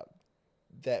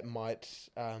that might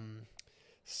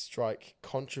strike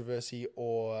controversy,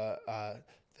 or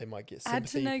they might get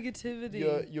sympathy. Add to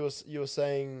negativity. You're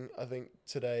saying, I think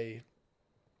today,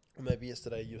 or maybe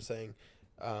yesterday, you're saying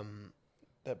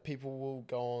that people will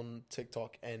go on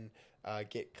TikTok and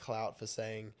get clout for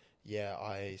saying, yeah,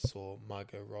 I saw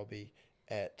Margot Robbie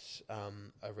at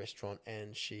a restaurant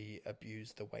and she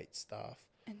abused the wait staff.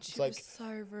 And she It's like, was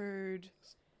so rude.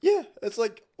 yeah, it's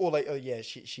like, or like, oh yeah,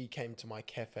 she came to my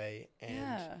cafe and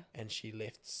Yeah. and she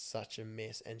left such a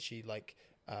mess, and she like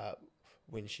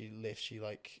when she left she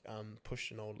like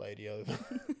pushed an old lady over.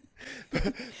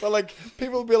 but like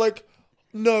people will be like,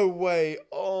 no way,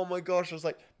 oh my gosh. It's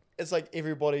like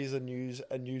everybody's a news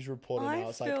reporter now.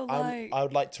 It's like I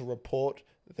would like to report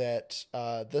that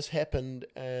this happened,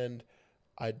 and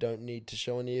I don't need to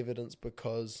show any evidence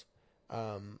because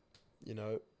you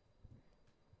know,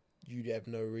 you have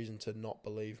no reason to not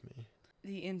believe me.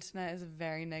 The internet is a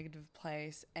very negative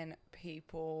place, and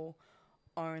people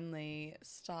only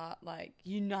start like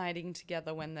uniting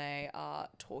together when they are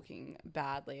talking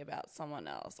badly about someone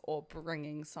else or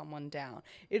bringing someone down.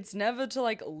 It's never to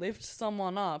like lift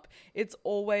someone up. It's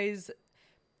always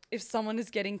if someone is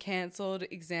getting cancelled,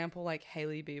 example like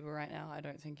Hailey Bieber right now. I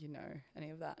don't think you know any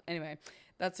of that. Anyway,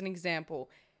 that's an example.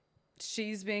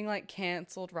 She's being like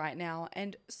cancelled right now,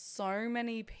 and so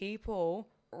many people,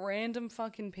 random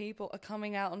fucking people, are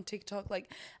coming out on TikTok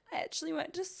like, I actually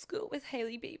went to school with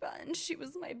Hailey Bieber and she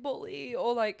was my bully,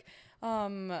 or like I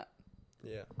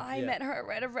met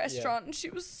her at a restaurant and she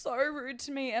was so rude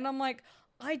to me, and I'm like,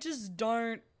 I just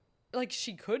don't, like,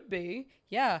 she could be,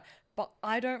 yeah, but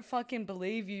I don't fucking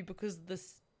believe you because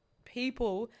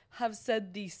people have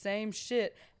said the same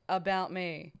shit about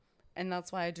me, and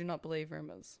that's why I do not believe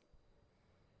rumors.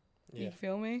 Yeah. You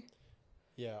feel me?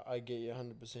 Yeah, I get you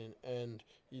 100%. And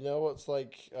you know what's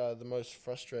like the most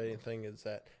frustrating thing is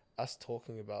that us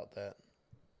talking about that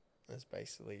is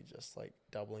basically just like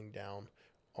doubling down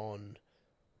on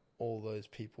all those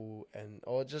people, and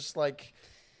or just like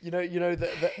you know that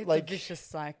It's like a vicious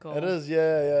cycle. It is,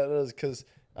 yeah, it is, because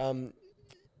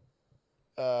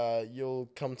you'll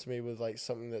come to me with like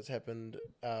something that's happened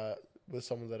with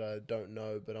someone that I don't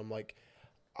know, but I'm like,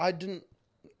 I didn't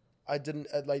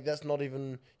like, that's not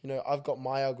even, I've got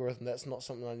my algorithm, that's not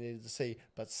something I needed to see,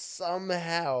 but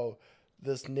somehow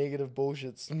this negative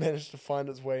bullshit's managed to find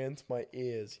its way into my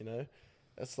ears,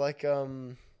 it's like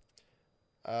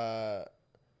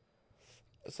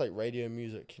it's like radio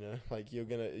music, like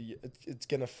it's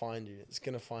gonna find you,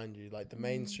 like the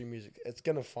mainstream music, it's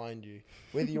gonna find you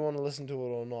whether you want to listen to it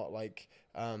or not. Like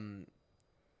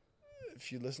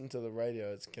if you listen to the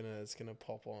radio, it's gonna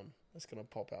pop on. It's gonna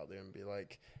pop out there and be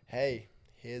like, "Hey,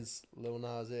 here's Lil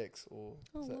Nas X," or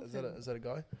is that a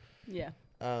guy? Yeah.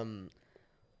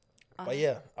 But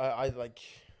yeah, I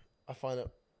find it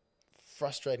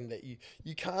frustrating that you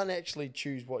can't actually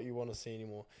choose what you want to see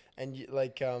anymore, and you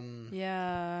like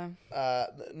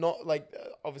not like,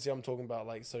 obviously I'm talking about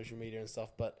like social media and stuff,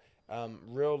 but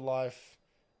real life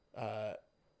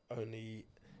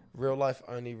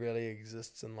only really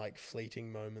exists in like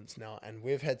fleeting moments now, and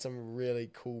we've had some really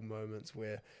cool moments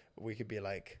where we could be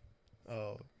like,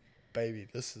 oh baby,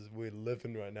 we're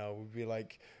living right now. We'd be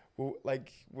like,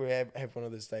 we have one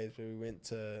of those days where we went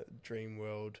to Dream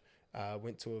World,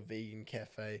 went to a vegan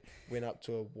cafe, went up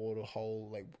to a water hole,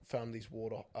 like found these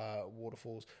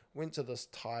waterfalls, went to this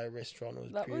Thai restaurant.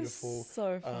 It was beautiful. Was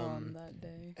so fun that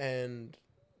day. And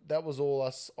that was all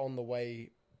us on the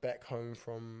way back home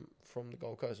from the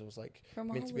Gold Coast. It was like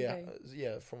from a holiday.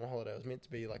 From a holiday. It was meant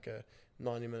to be like a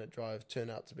 90-minute drive,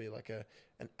 turned out to be like an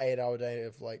 8-hour day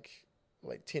of like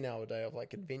 10-hour day of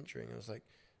like adventuring. It was like,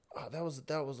 that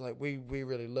was like we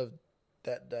really lived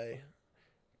that day.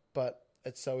 But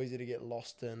it's so easy to get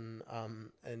lost in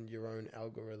your own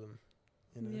algorithm,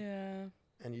 Yeah.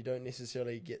 And you don't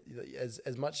necessarily get,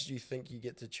 as much as you think you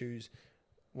get to choose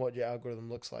what your algorithm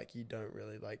looks like, you don't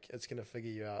really. Like, it's going to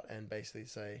figure you out and basically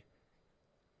say,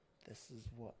 this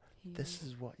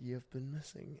is what you've been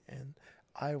missing, and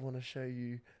I want to show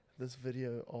you this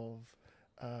video of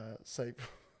say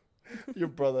your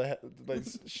brother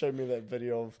showed me that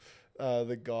video of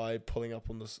the guy pulling up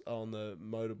on the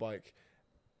motorbike,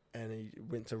 and he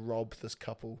went to rob this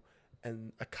couple,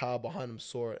 and a car behind him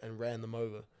saw it and ran them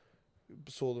over.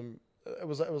 Saw them. It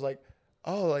was like,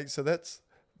 oh, like, so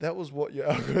that was what your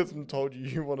algorithm told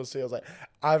you want to see. I was like,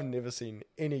 I've never seen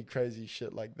any crazy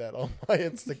shit like that on my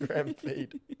Instagram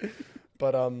feed.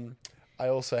 But I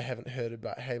also haven't heard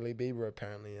about Hailey Bieber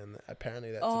apparently, and apparently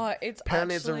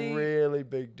it's a really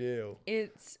big deal.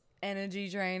 It's energy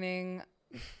draining.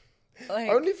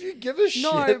 Like, only if you give a shit.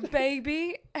 No,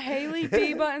 baby. Hailey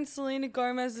Bieber and Selena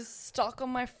Gomez is stuck on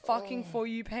my fucking For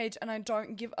You page, and I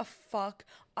don't give a fuck.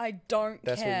 I don't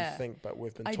That's care. what you think, but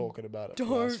we've been talking about it for the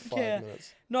Don't last 5 care.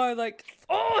 minutes. No, like,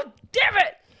 oh, damn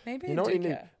it. Maybe You know I what do you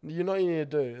care. need? You know what you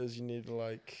need to do is you need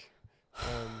to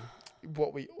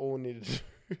what we all need to do.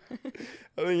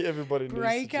 I think everybody needs to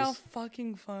break our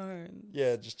fucking phones.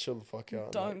 Yeah, just chill the fuck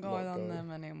out. Don't go on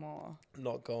them anymore.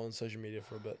 Not go on social media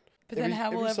for a bit. But then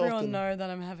how will everyone know that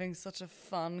I'm having such a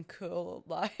fun, cool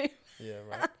life? Yeah,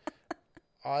 right.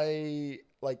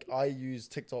 I use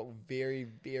TikTok very,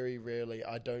 very rarely.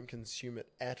 I don't consume it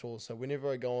at all. So whenever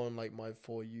I go on like my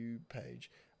For You page,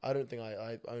 I don't think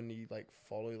I only like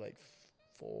follow like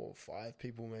 4 or 5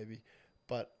 people maybe.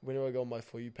 But whenever I go on my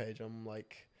For You page, I'm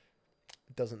like,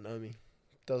 it doesn't know me.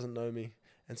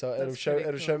 And so it'll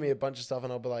show me a bunch of stuff,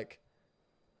 and I'll be like,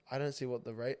 I don't see what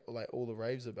all the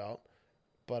raves about.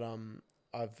 But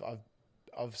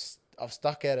I've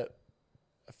stuck at it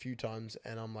a few times,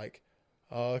 and I'm like,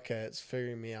 oh, okay, it's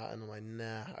figuring me out, and I'm like,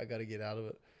 nah, I gotta get out of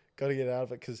it.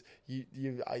 Because you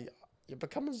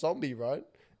become a zombie, right?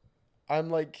 I'm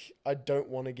like, I don't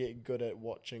want to get good at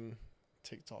watching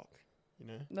TikTok, you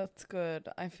know. That's good.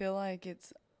 I feel like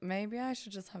maybe I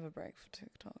should just have a break for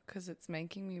TikTok, because it's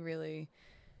making me really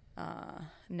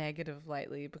negative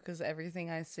lately, because everything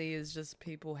I see is just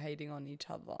people hating on each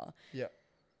other. Yeah.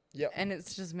 Yep. And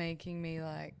it's just making me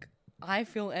like, I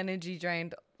feel energy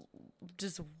drained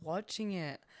just watching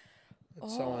it.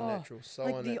 It's so unnatural.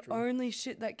 The only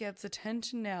shit that gets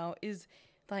attention now is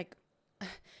like,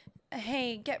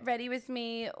 hey, get ready with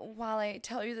me while I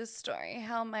tell you this story,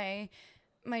 how my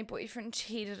boyfriend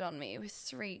cheated on me with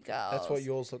 3 girls. That's what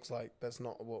yours looks like. That's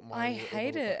not what mine. I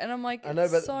hate it, and I'm like,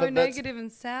 it's so negative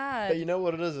and sad. But you know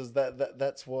what it is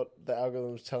that's what the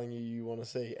algorithm's telling you want to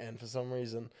see, and for some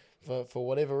reason, for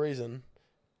whatever reason,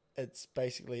 it's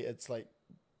basically it's like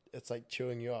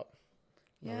chewing you up.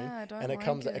 You know what I mean? I don't. And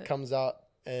it comes out,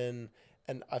 and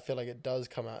I feel like it does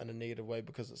come out in a negative way,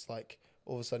 because it's like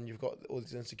all of a sudden you've got all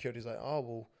these insecurities, like, oh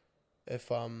well, if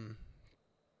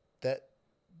that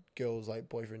girl's like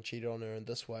boyfriend cheated on her in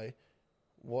this way,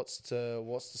 what's to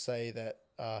say that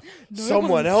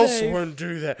someone else won't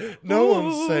do that? No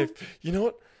one's safe. You know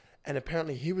what? And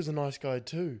apparently he was a nice guy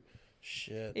too.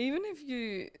 Shit. Even if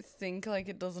you think like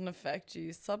it doesn't affect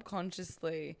you,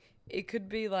 subconsciously it could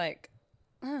be like,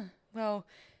 well,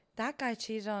 that guy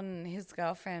cheated on his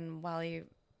girlfriend while he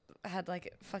had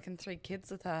like fucking 3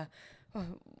 kids with her.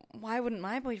 Why wouldn't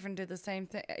my boyfriend do the same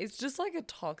thing? It's just like a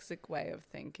toxic way of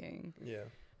thinking. Yeah.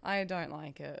 I don't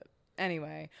like it.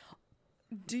 Anyway,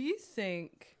 do you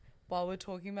think, while we're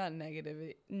talking about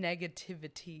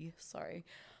negativity, sorry,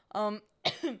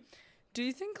 do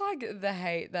you think like the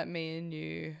hate that me and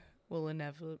you will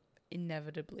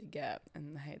inevitably get,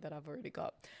 and the hate that I've already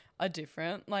got, are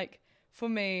different? Like, for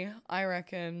me, I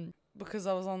reckon, because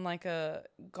I was on like a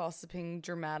gossiping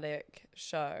dramatic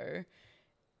show,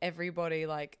 everybody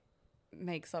like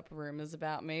makes up rumors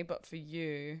about me, but for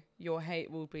you, your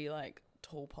hate will be like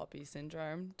tall poppy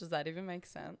syndrome. Does that even make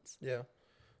sense? Yeah.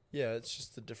 Yeah, it's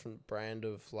just a different brand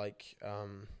of like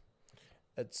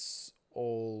it's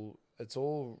all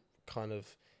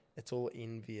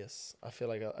envious. I feel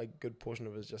like a good portion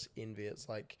of it is just envy. It's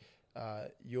like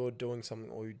you're doing something,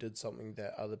 or you did something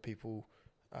that other people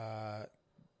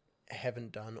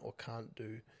haven't done or can't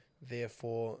do.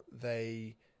 Therefore,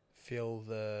 they feel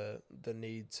the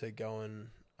need to go and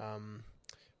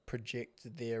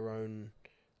project their own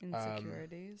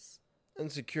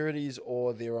insecurities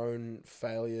or their own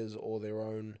failures or their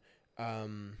own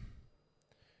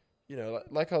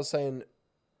like I was saying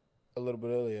a little bit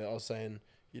earlier, I was saying,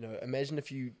 imagine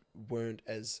if you weren't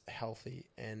as healthy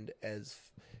and as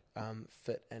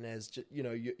fit and as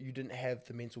you didn't have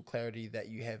the mental clarity that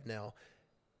you have now.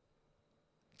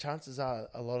 Chances are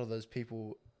a lot of those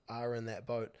people are in that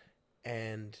boat,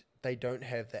 and they don't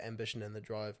have the ambition and the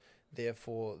drive.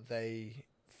 Therefore, they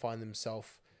find themselves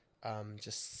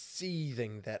just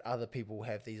seething that other people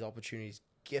have these opportunities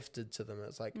gifted to them.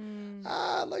 It's like,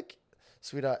 like,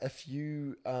 sweetheart, if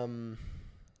you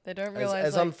they don't realize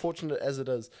as unfortunate as it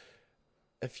is,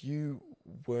 if you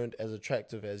weren't as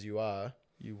attractive as you are,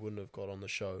 you wouldn't have got on the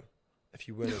show. If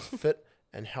you weren't as fit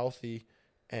and healthy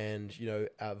and,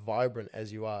 vibrant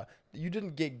as you are, you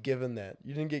didn't get given that.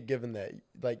 You didn't get given that.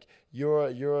 Like, you're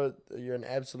an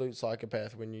absolute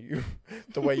psychopath when you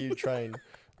the way you train.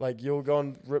 Like, you'll go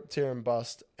and rip, tear, and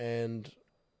bust, and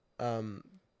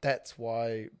that's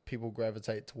why people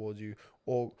gravitate towards you,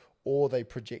 or they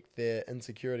project their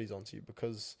insecurities onto you,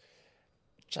 because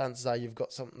chances are you've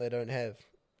got something they don't have.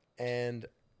 And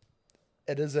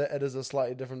it is a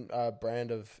slightly different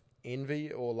brand of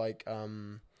envy, or like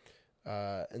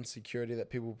insecurity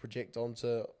that people project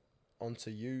onto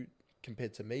you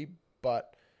compared to me.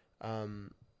 But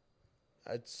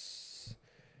it's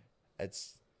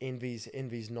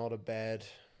envy's not a bad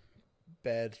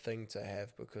thing to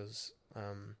have, because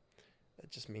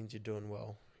it just means you're doing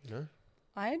well,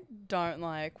 I don't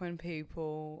like when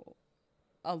people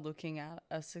are looking at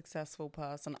a successful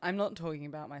person. I'm not talking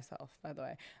about myself, by the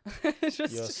way.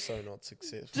 You're so not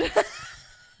successful.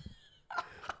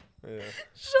 Yeah.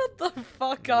 Shut the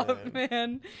fuck up,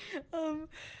 man.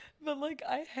 But like,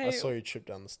 I saw you trip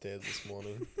down the stairs this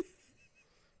morning.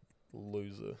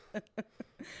 Loser.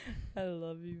 I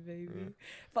love you, baby. Yeah.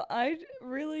 But I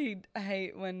really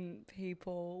hate when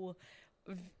people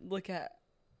look at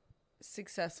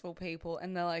successful people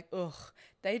and they're like, ugh,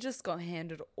 they just got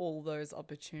handed all those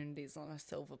opportunities on a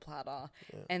silver platter.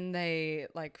 Yeah. And they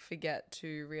like forget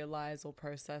to realize or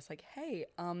process like, hey,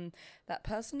 that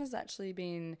person has actually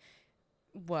been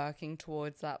working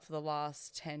towards that for the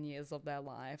last 10 years of their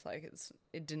life. Like,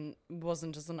 it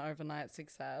wasn't just an overnight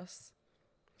success.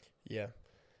 Yeah.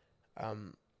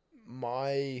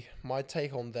 My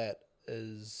take on that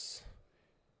is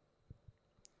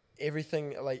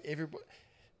everything, like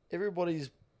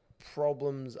everybody's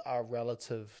problems are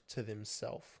relative to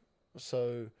themselves.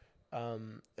 So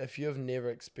if you've never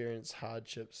experienced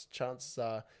hardships, chances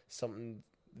are something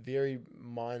very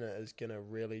minor is going to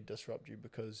really disrupt you,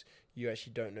 because you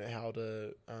actually don't know how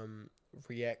to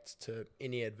react to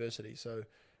any adversity. So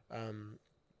I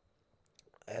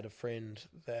had a friend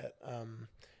that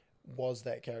was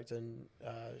that character, and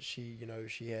she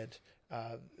had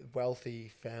wealthy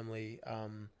family,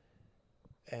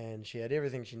 and she had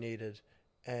everything she needed,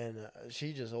 and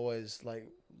she just always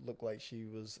like looked like she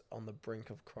was on the brink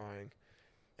of crying,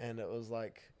 and it was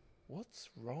like, what's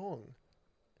wrong?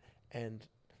 And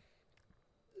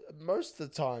most of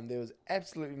the time there was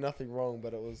absolutely nothing wrong,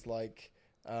 but it was like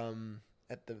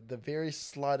at the very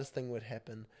slightest thing would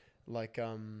happen, like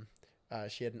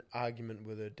she had an argument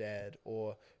with her dad,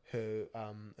 or her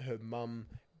mum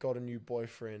got a new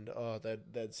boyfriend. Oh,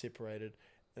 they'd separated.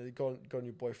 And they got a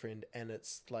new boyfriend, and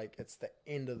it's like it's the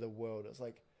end of the world. It's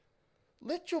like,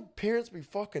 let your parents be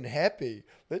fucking happy.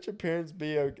 Let your parents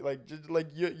be like just like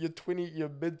your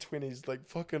mid 20s. Like,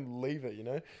 fucking leave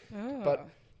it, Oh. But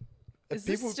is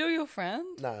this still your friend?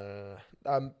 No.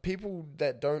 People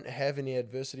that don't have any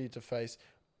adversity to face,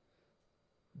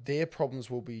 their problems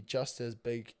will be just as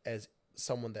big as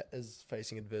someone that is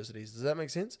facing adversities. Does that make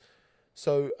sense?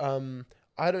 So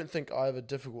I don't think I have a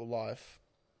difficult life,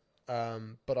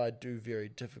 but I do very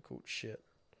difficult shit,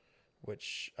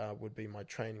 which would be my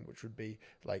training, which would be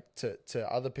like to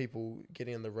other people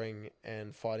getting in the ring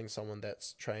and fighting someone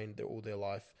that's trained all their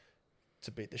life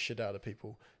to beat the shit out of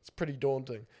people. It's pretty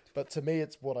daunting, but to me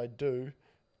it's what I do.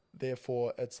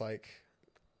 Therefore it's like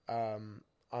I'm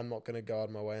not going to go out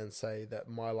of my way and say that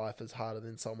my life is harder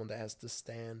than someone that has to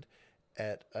stand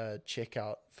at a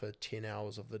checkout for 10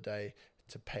 hours of the day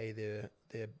to pay their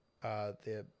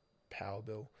power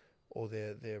bill or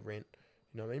their rent.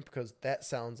 You know what I mean? Because that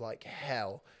sounds like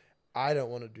hell. I don't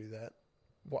want to do that.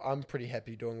 Well, I'm pretty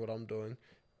happy doing what I'm doing.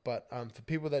 But for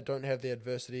people that don't have the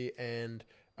adversity and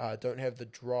don't have the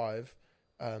drive,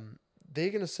 they're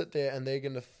gonna sit there and they're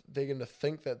gonna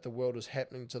think that the world is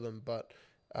happening to them. But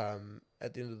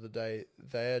at the end of the day,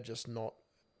 they are just not.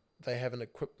 They haven't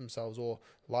equipped themselves, or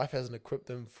life hasn't equipped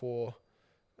them for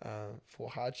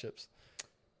hardships.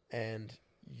 And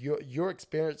you're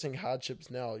experiencing hardships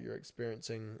now. You're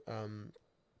experiencing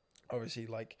obviously,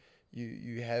 like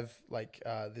you have like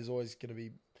there's always gonna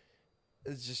be.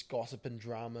 It's just gossip and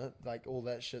drama, like all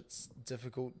that shit's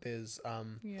difficult. There's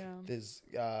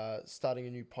starting a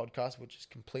new podcast, which is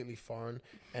completely foreign,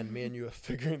 and me and you are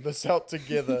figuring this out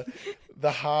together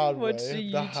the hard way. Watched a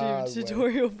YouTube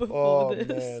tutorial before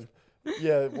this. Man.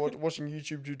 Yeah, watching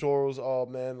YouTube tutorials. Oh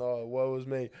man, woe is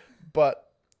me. But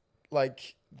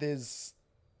like,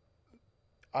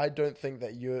 I don't think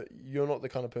that you're not the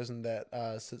kind of person that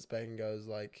sits back and goes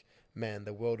like, man,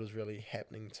 the world is really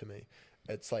happening to me.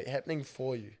 It's like happening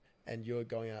for you, and you're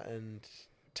going out and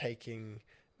taking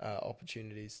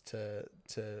opportunities to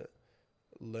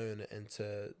learn and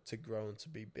to grow and to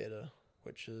be better,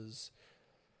 which is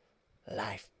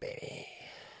life, baby.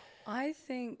 I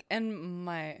think, and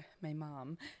my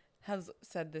mom has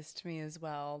said this to me as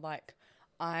well, like,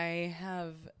 I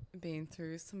have been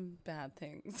through some bad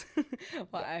things,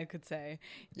 what I could say,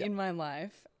 in my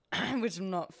life, which I'm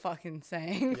not fucking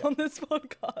saying on this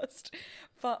podcast.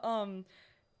 But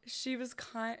she was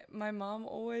my mom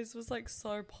always was like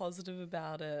so positive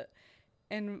about it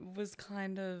and was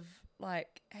kind of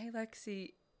like, hey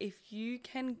Lexi, if you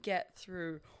can get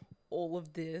through all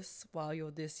of this while you're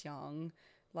this young,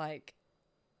 like,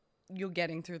 you're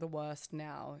getting through the worst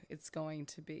now, it's going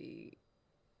to be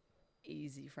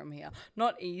easy from here.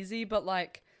 Not easy, but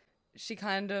like, she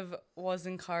kind of was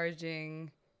encouraging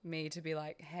me to be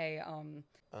like, hey,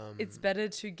 it's better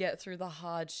to get through the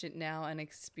hard shit now and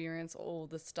experience all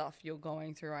the stuff you're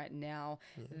going through right now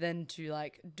than to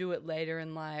like do it later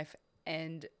in life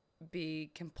and be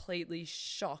completely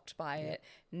shocked by it,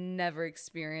 never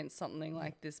experienced something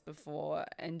like this before,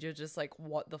 and you're just like,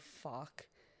 what the fuck?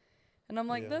 And I'm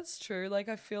like, that's true. Like,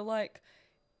 I feel like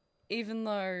even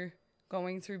though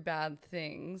going through bad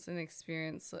things and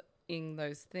experiencing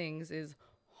those things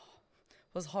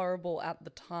was horrible at the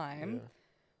time,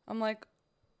 I'm like,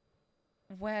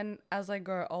 as I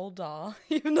grow older,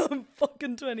 even though I'm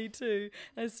fucking 22,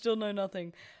 I still know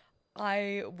nothing,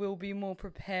 I will be more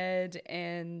prepared,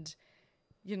 and,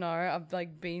 you know, I've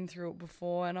like been through it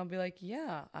before, and I'll be like,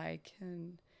 yeah, I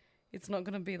can. It's not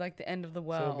going to be like the end of the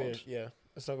world. It's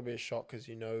not going to be a shock because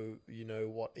you know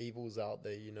what evil's out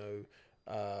there, you know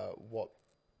what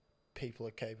people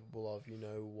are capable of, you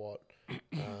know what,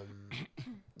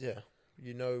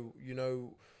 you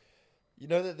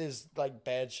know that there's like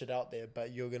bad shit out there,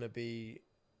 but you're going to be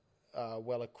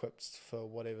well equipped for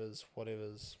whatever's.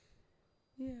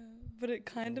 Yeah, but it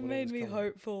kind of made me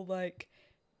hopeful, like,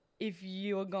 if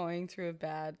you're going through a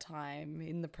bad time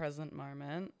in the present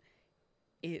moment,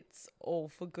 it's all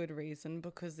for good reason,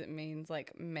 because it means,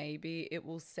 like, maybe it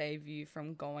will save you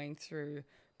from going through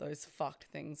those fucked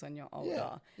things when you're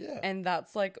older. Yeah. And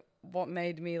that's, like, what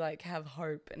made me, like, have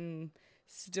hope and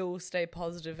still stay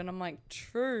positive. And I'm like,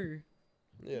 true.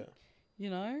 Yeah.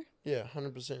 You know? Yeah,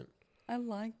 100%. I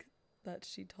like that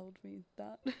she told me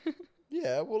that.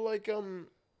 Yeah, well, like,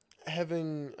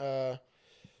 having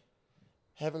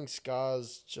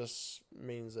scars just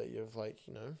means that you've, like,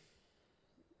 you know,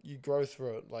 you grow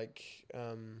through it. Like,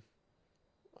 I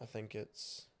think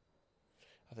if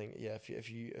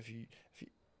you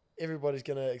everybody's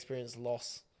gonna experience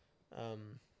loss,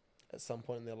 at some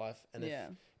point in their life, and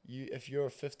if you're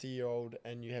a 50-year-old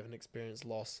and you haven't experienced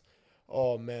loss,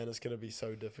 oh man, it's gonna be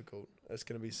so difficult. It's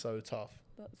gonna be so tough.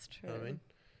 That's true. You know what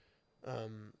I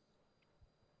mean?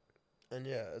 And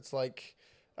yeah, it's like,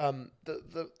 the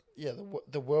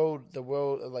world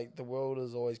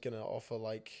is always gonna offer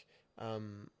like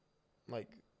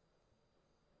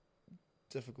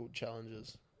difficult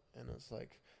challenges, and it's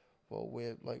like, well,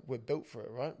 we're built for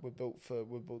it, right?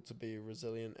 We're built to be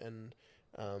resilient, and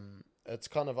it's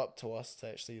kind of up to us to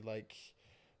actually like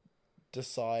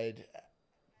decide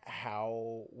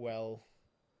how well,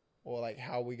 or like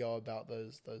how we go about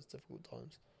those difficult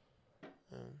times.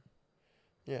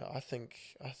 Yeah, I think,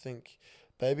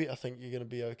 baby, I think you're gonna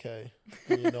be okay.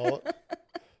 And you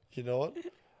know what?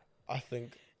 I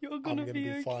think I'm gonna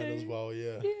be fine as well.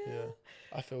 Yeah.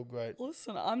 I feel great.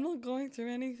 Listen, I'm not going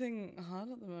through anything hard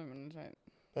at the moment.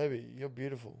 Baby, you're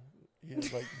beautiful.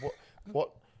 Like,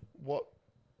 what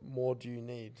more do you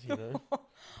need? You know,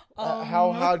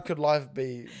 how hard could life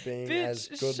be being bitch, as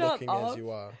good looking as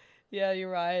you are? Yeah, you're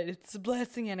right. It's a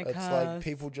blessing and a curse. It's like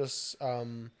people just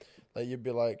like you'd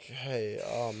be like, hey,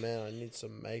 oh man, I need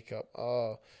some makeup.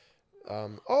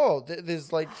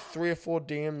 There's like 3 or 4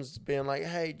 DMs being like,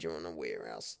 hey, do you want to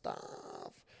wear our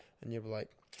stuff? And you'll be like,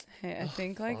 hey, I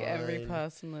think like fine. every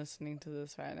person listening to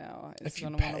this right now is If you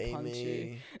gonna want to pay punch me.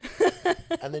 you.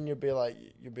 And then you'll be like,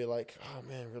 oh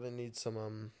man, really need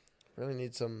some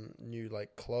new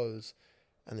like clothes.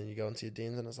 And then you go into your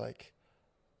DMs and it's like,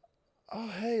 oh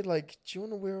hey, like, do you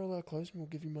want to wear all our clothes and we'll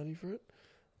give you money for it?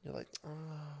 And you're like, oh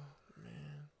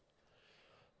man,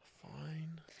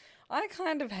 fine. I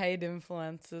kind of hate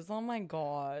influencers. Oh my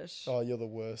gosh. Oh, you're the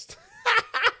worst.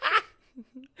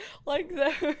 Like,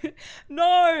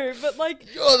 no, but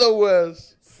like, you're the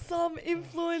worst. Some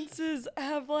influencers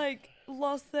have like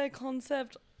lost their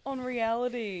concept on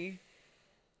reality.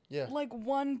 Yeah. Like,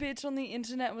 one bitch on the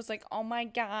internet was like, oh my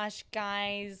gosh,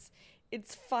 guys,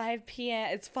 it's 5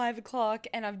 p.m. It's 5 o'clock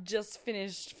and I've just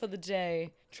finished for the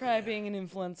day. Try being an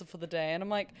influencer for the day. And I'm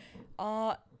like,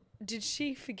 did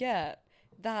she forget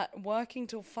that working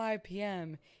till 5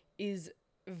 p.m. is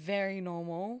very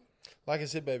normal. Like I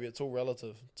said, baby, it's all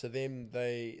relative. To them,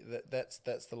 that's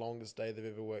the longest day they've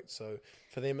ever worked. So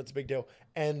for them, it's a big deal.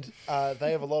 And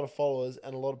they have a lot of followers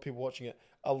and a lot of people watching it.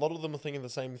 A lot of them are thinking the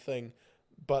same thing,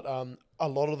 but a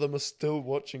lot of them are still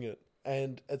watching it.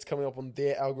 And it's coming up on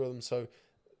their algorithm. So,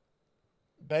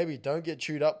 baby, don't get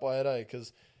chewed up by it,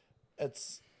 because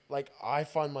it's like I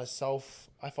find myself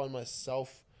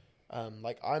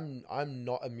like I'm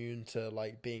not immune to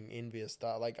like being envious.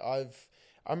 Like I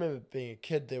remember being a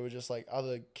kid, there were just like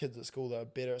other kids at school that are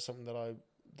better at something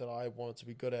that I wanted to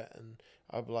be good at, and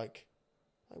I'd be like,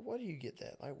 why do you get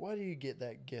that? Like, why do you get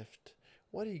that gift?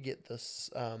 Why do you get this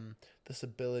this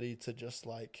ability to just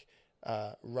like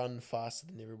run faster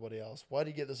than everybody else? Why do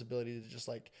you get this ability to just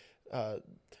like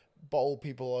bowl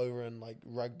people over in like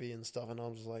rugby and stuff? And I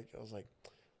was like,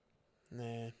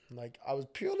 nah. Like I was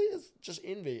purely just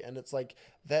envy, and it's like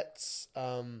that's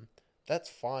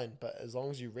fine, but as long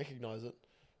as you recognize it,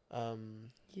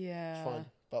 yeah, it's fine.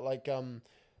 But like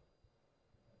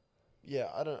yeah,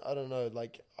 I don't know.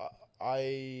 Like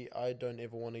I don't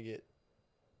ever want to get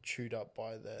chewed up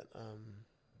by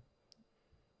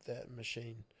that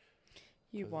machine.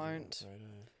 You won't.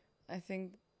 I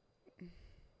think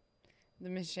the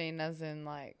machine, as in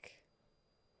like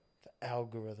the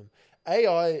algorithm,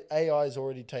 AI is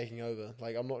already taking over.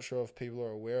 Like I'm not sure if people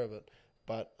are aware of it,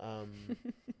 but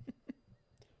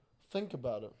think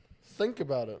about it.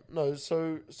 No,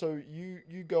 so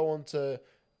you go onto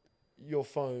your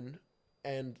phone,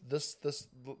 and this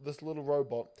little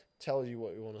robot tells you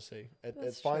what you want to see.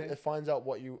 It finds out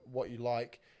what you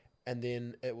like, and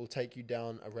then it will take you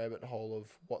down a rabbit hole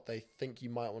of what they think you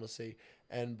might want to see.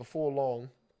 And before long,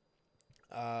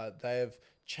 they have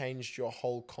changed your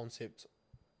whole concept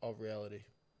of reality.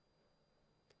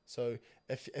 So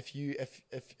if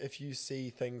you see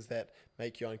things that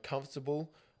make you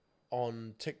uncomfortable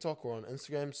on TikTok or on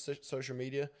Instagram, social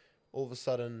media, all of a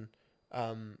sudden,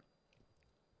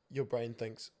 your brain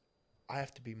thinks, I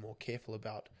have to be more careful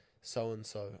about so and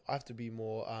so. I have to be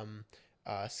more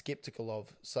skeptical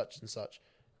of such and such.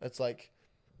 It's like,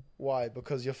 why?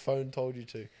 Because your phone told you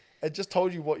to. It just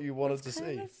told you what you wanted to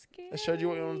see. Scary. It showed you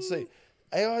what you wanted to see.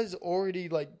 AI is already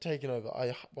like taken over.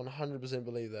 I 100%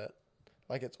 believe that.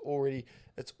 Like it's already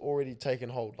taken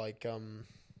hold. Like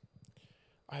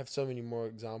I have so many more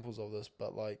examples of this,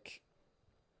 but like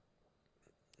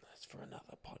that's for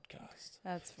another podcast.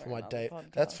 That's for my another Dave.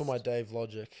 podcast. That's for my Dave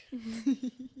Logic.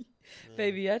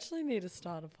 Baby, you actually need to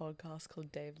start a podcast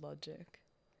called Dave Logic.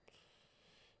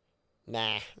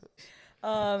 Nah.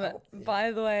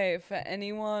 By the way, for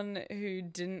anyone who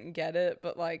didn't get it,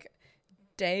 but like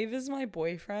Dave is my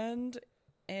boyfriend,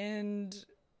 and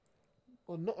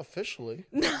Well, not officially.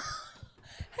 hey,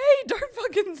 don't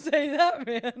fucking say that,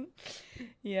 man.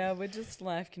 Yeah, we're just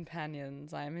life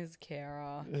companions. I'm his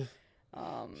carer.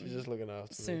 She's just looking after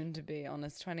me. Soon to be on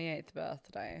his 28th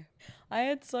birthday. I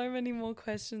had so many more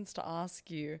questions to ask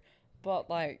you, but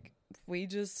like we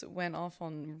just went off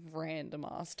on random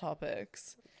ass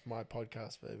topics. My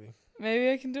podcast, baby.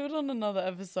 Maybe I can do it on another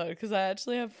episode because I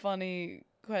actually have funny.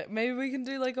 Maybe we can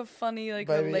do like a funny like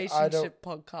Baby, relationship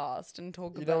podcast and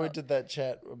talk about. You know, we did that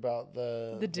chat about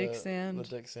the dick sand. The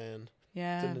dick sand.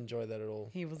 Yeah, Didn't enjoy that at all.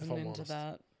 He wasn't into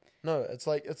that. No, it's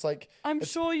like. I'm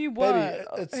sure you were.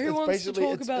 Baby, Who wants to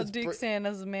talk about it's dick sand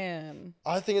as a man?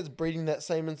 I think it's breeding that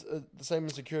the same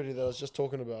insecurity that I was just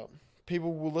talking about.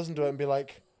 People will listen to it and be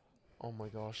like, "Oh my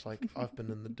gosh, like I've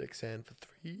been in the dick sand for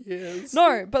 3 years."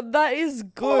 No, but that is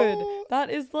good. Oh. That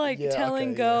is like telling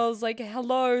okay, girls like,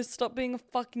 "Hello, stop being a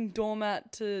fucking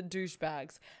doormat to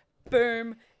douchebags."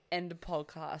 Boom, end of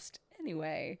podcast.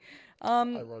 Anyway,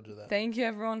 I roger that. Thank you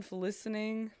everyone for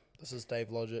listening. This is Dave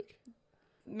Logic.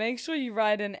 Make sure you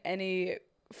write in any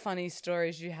funny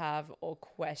stories you have or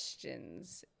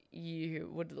questions you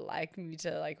would like me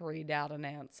to like read out and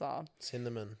answer. Send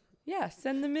them in. Yeah,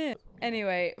 send them in.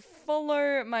 Anyway,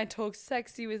 follow my Talk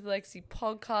Sexy with Lexi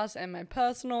podcast and my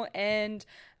personal and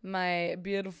my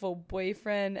beautiful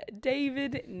boyfriend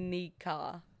David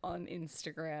Nyika on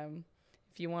Instagram.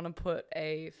 If you want to put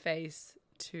a face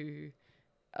to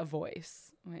a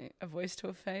voice. Wait, a voice to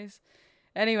a face?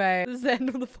 Anyway, this is the end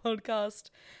of the podcast.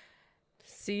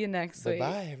 See you next week.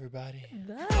 Bye-bye, everybody.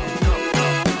 Bye.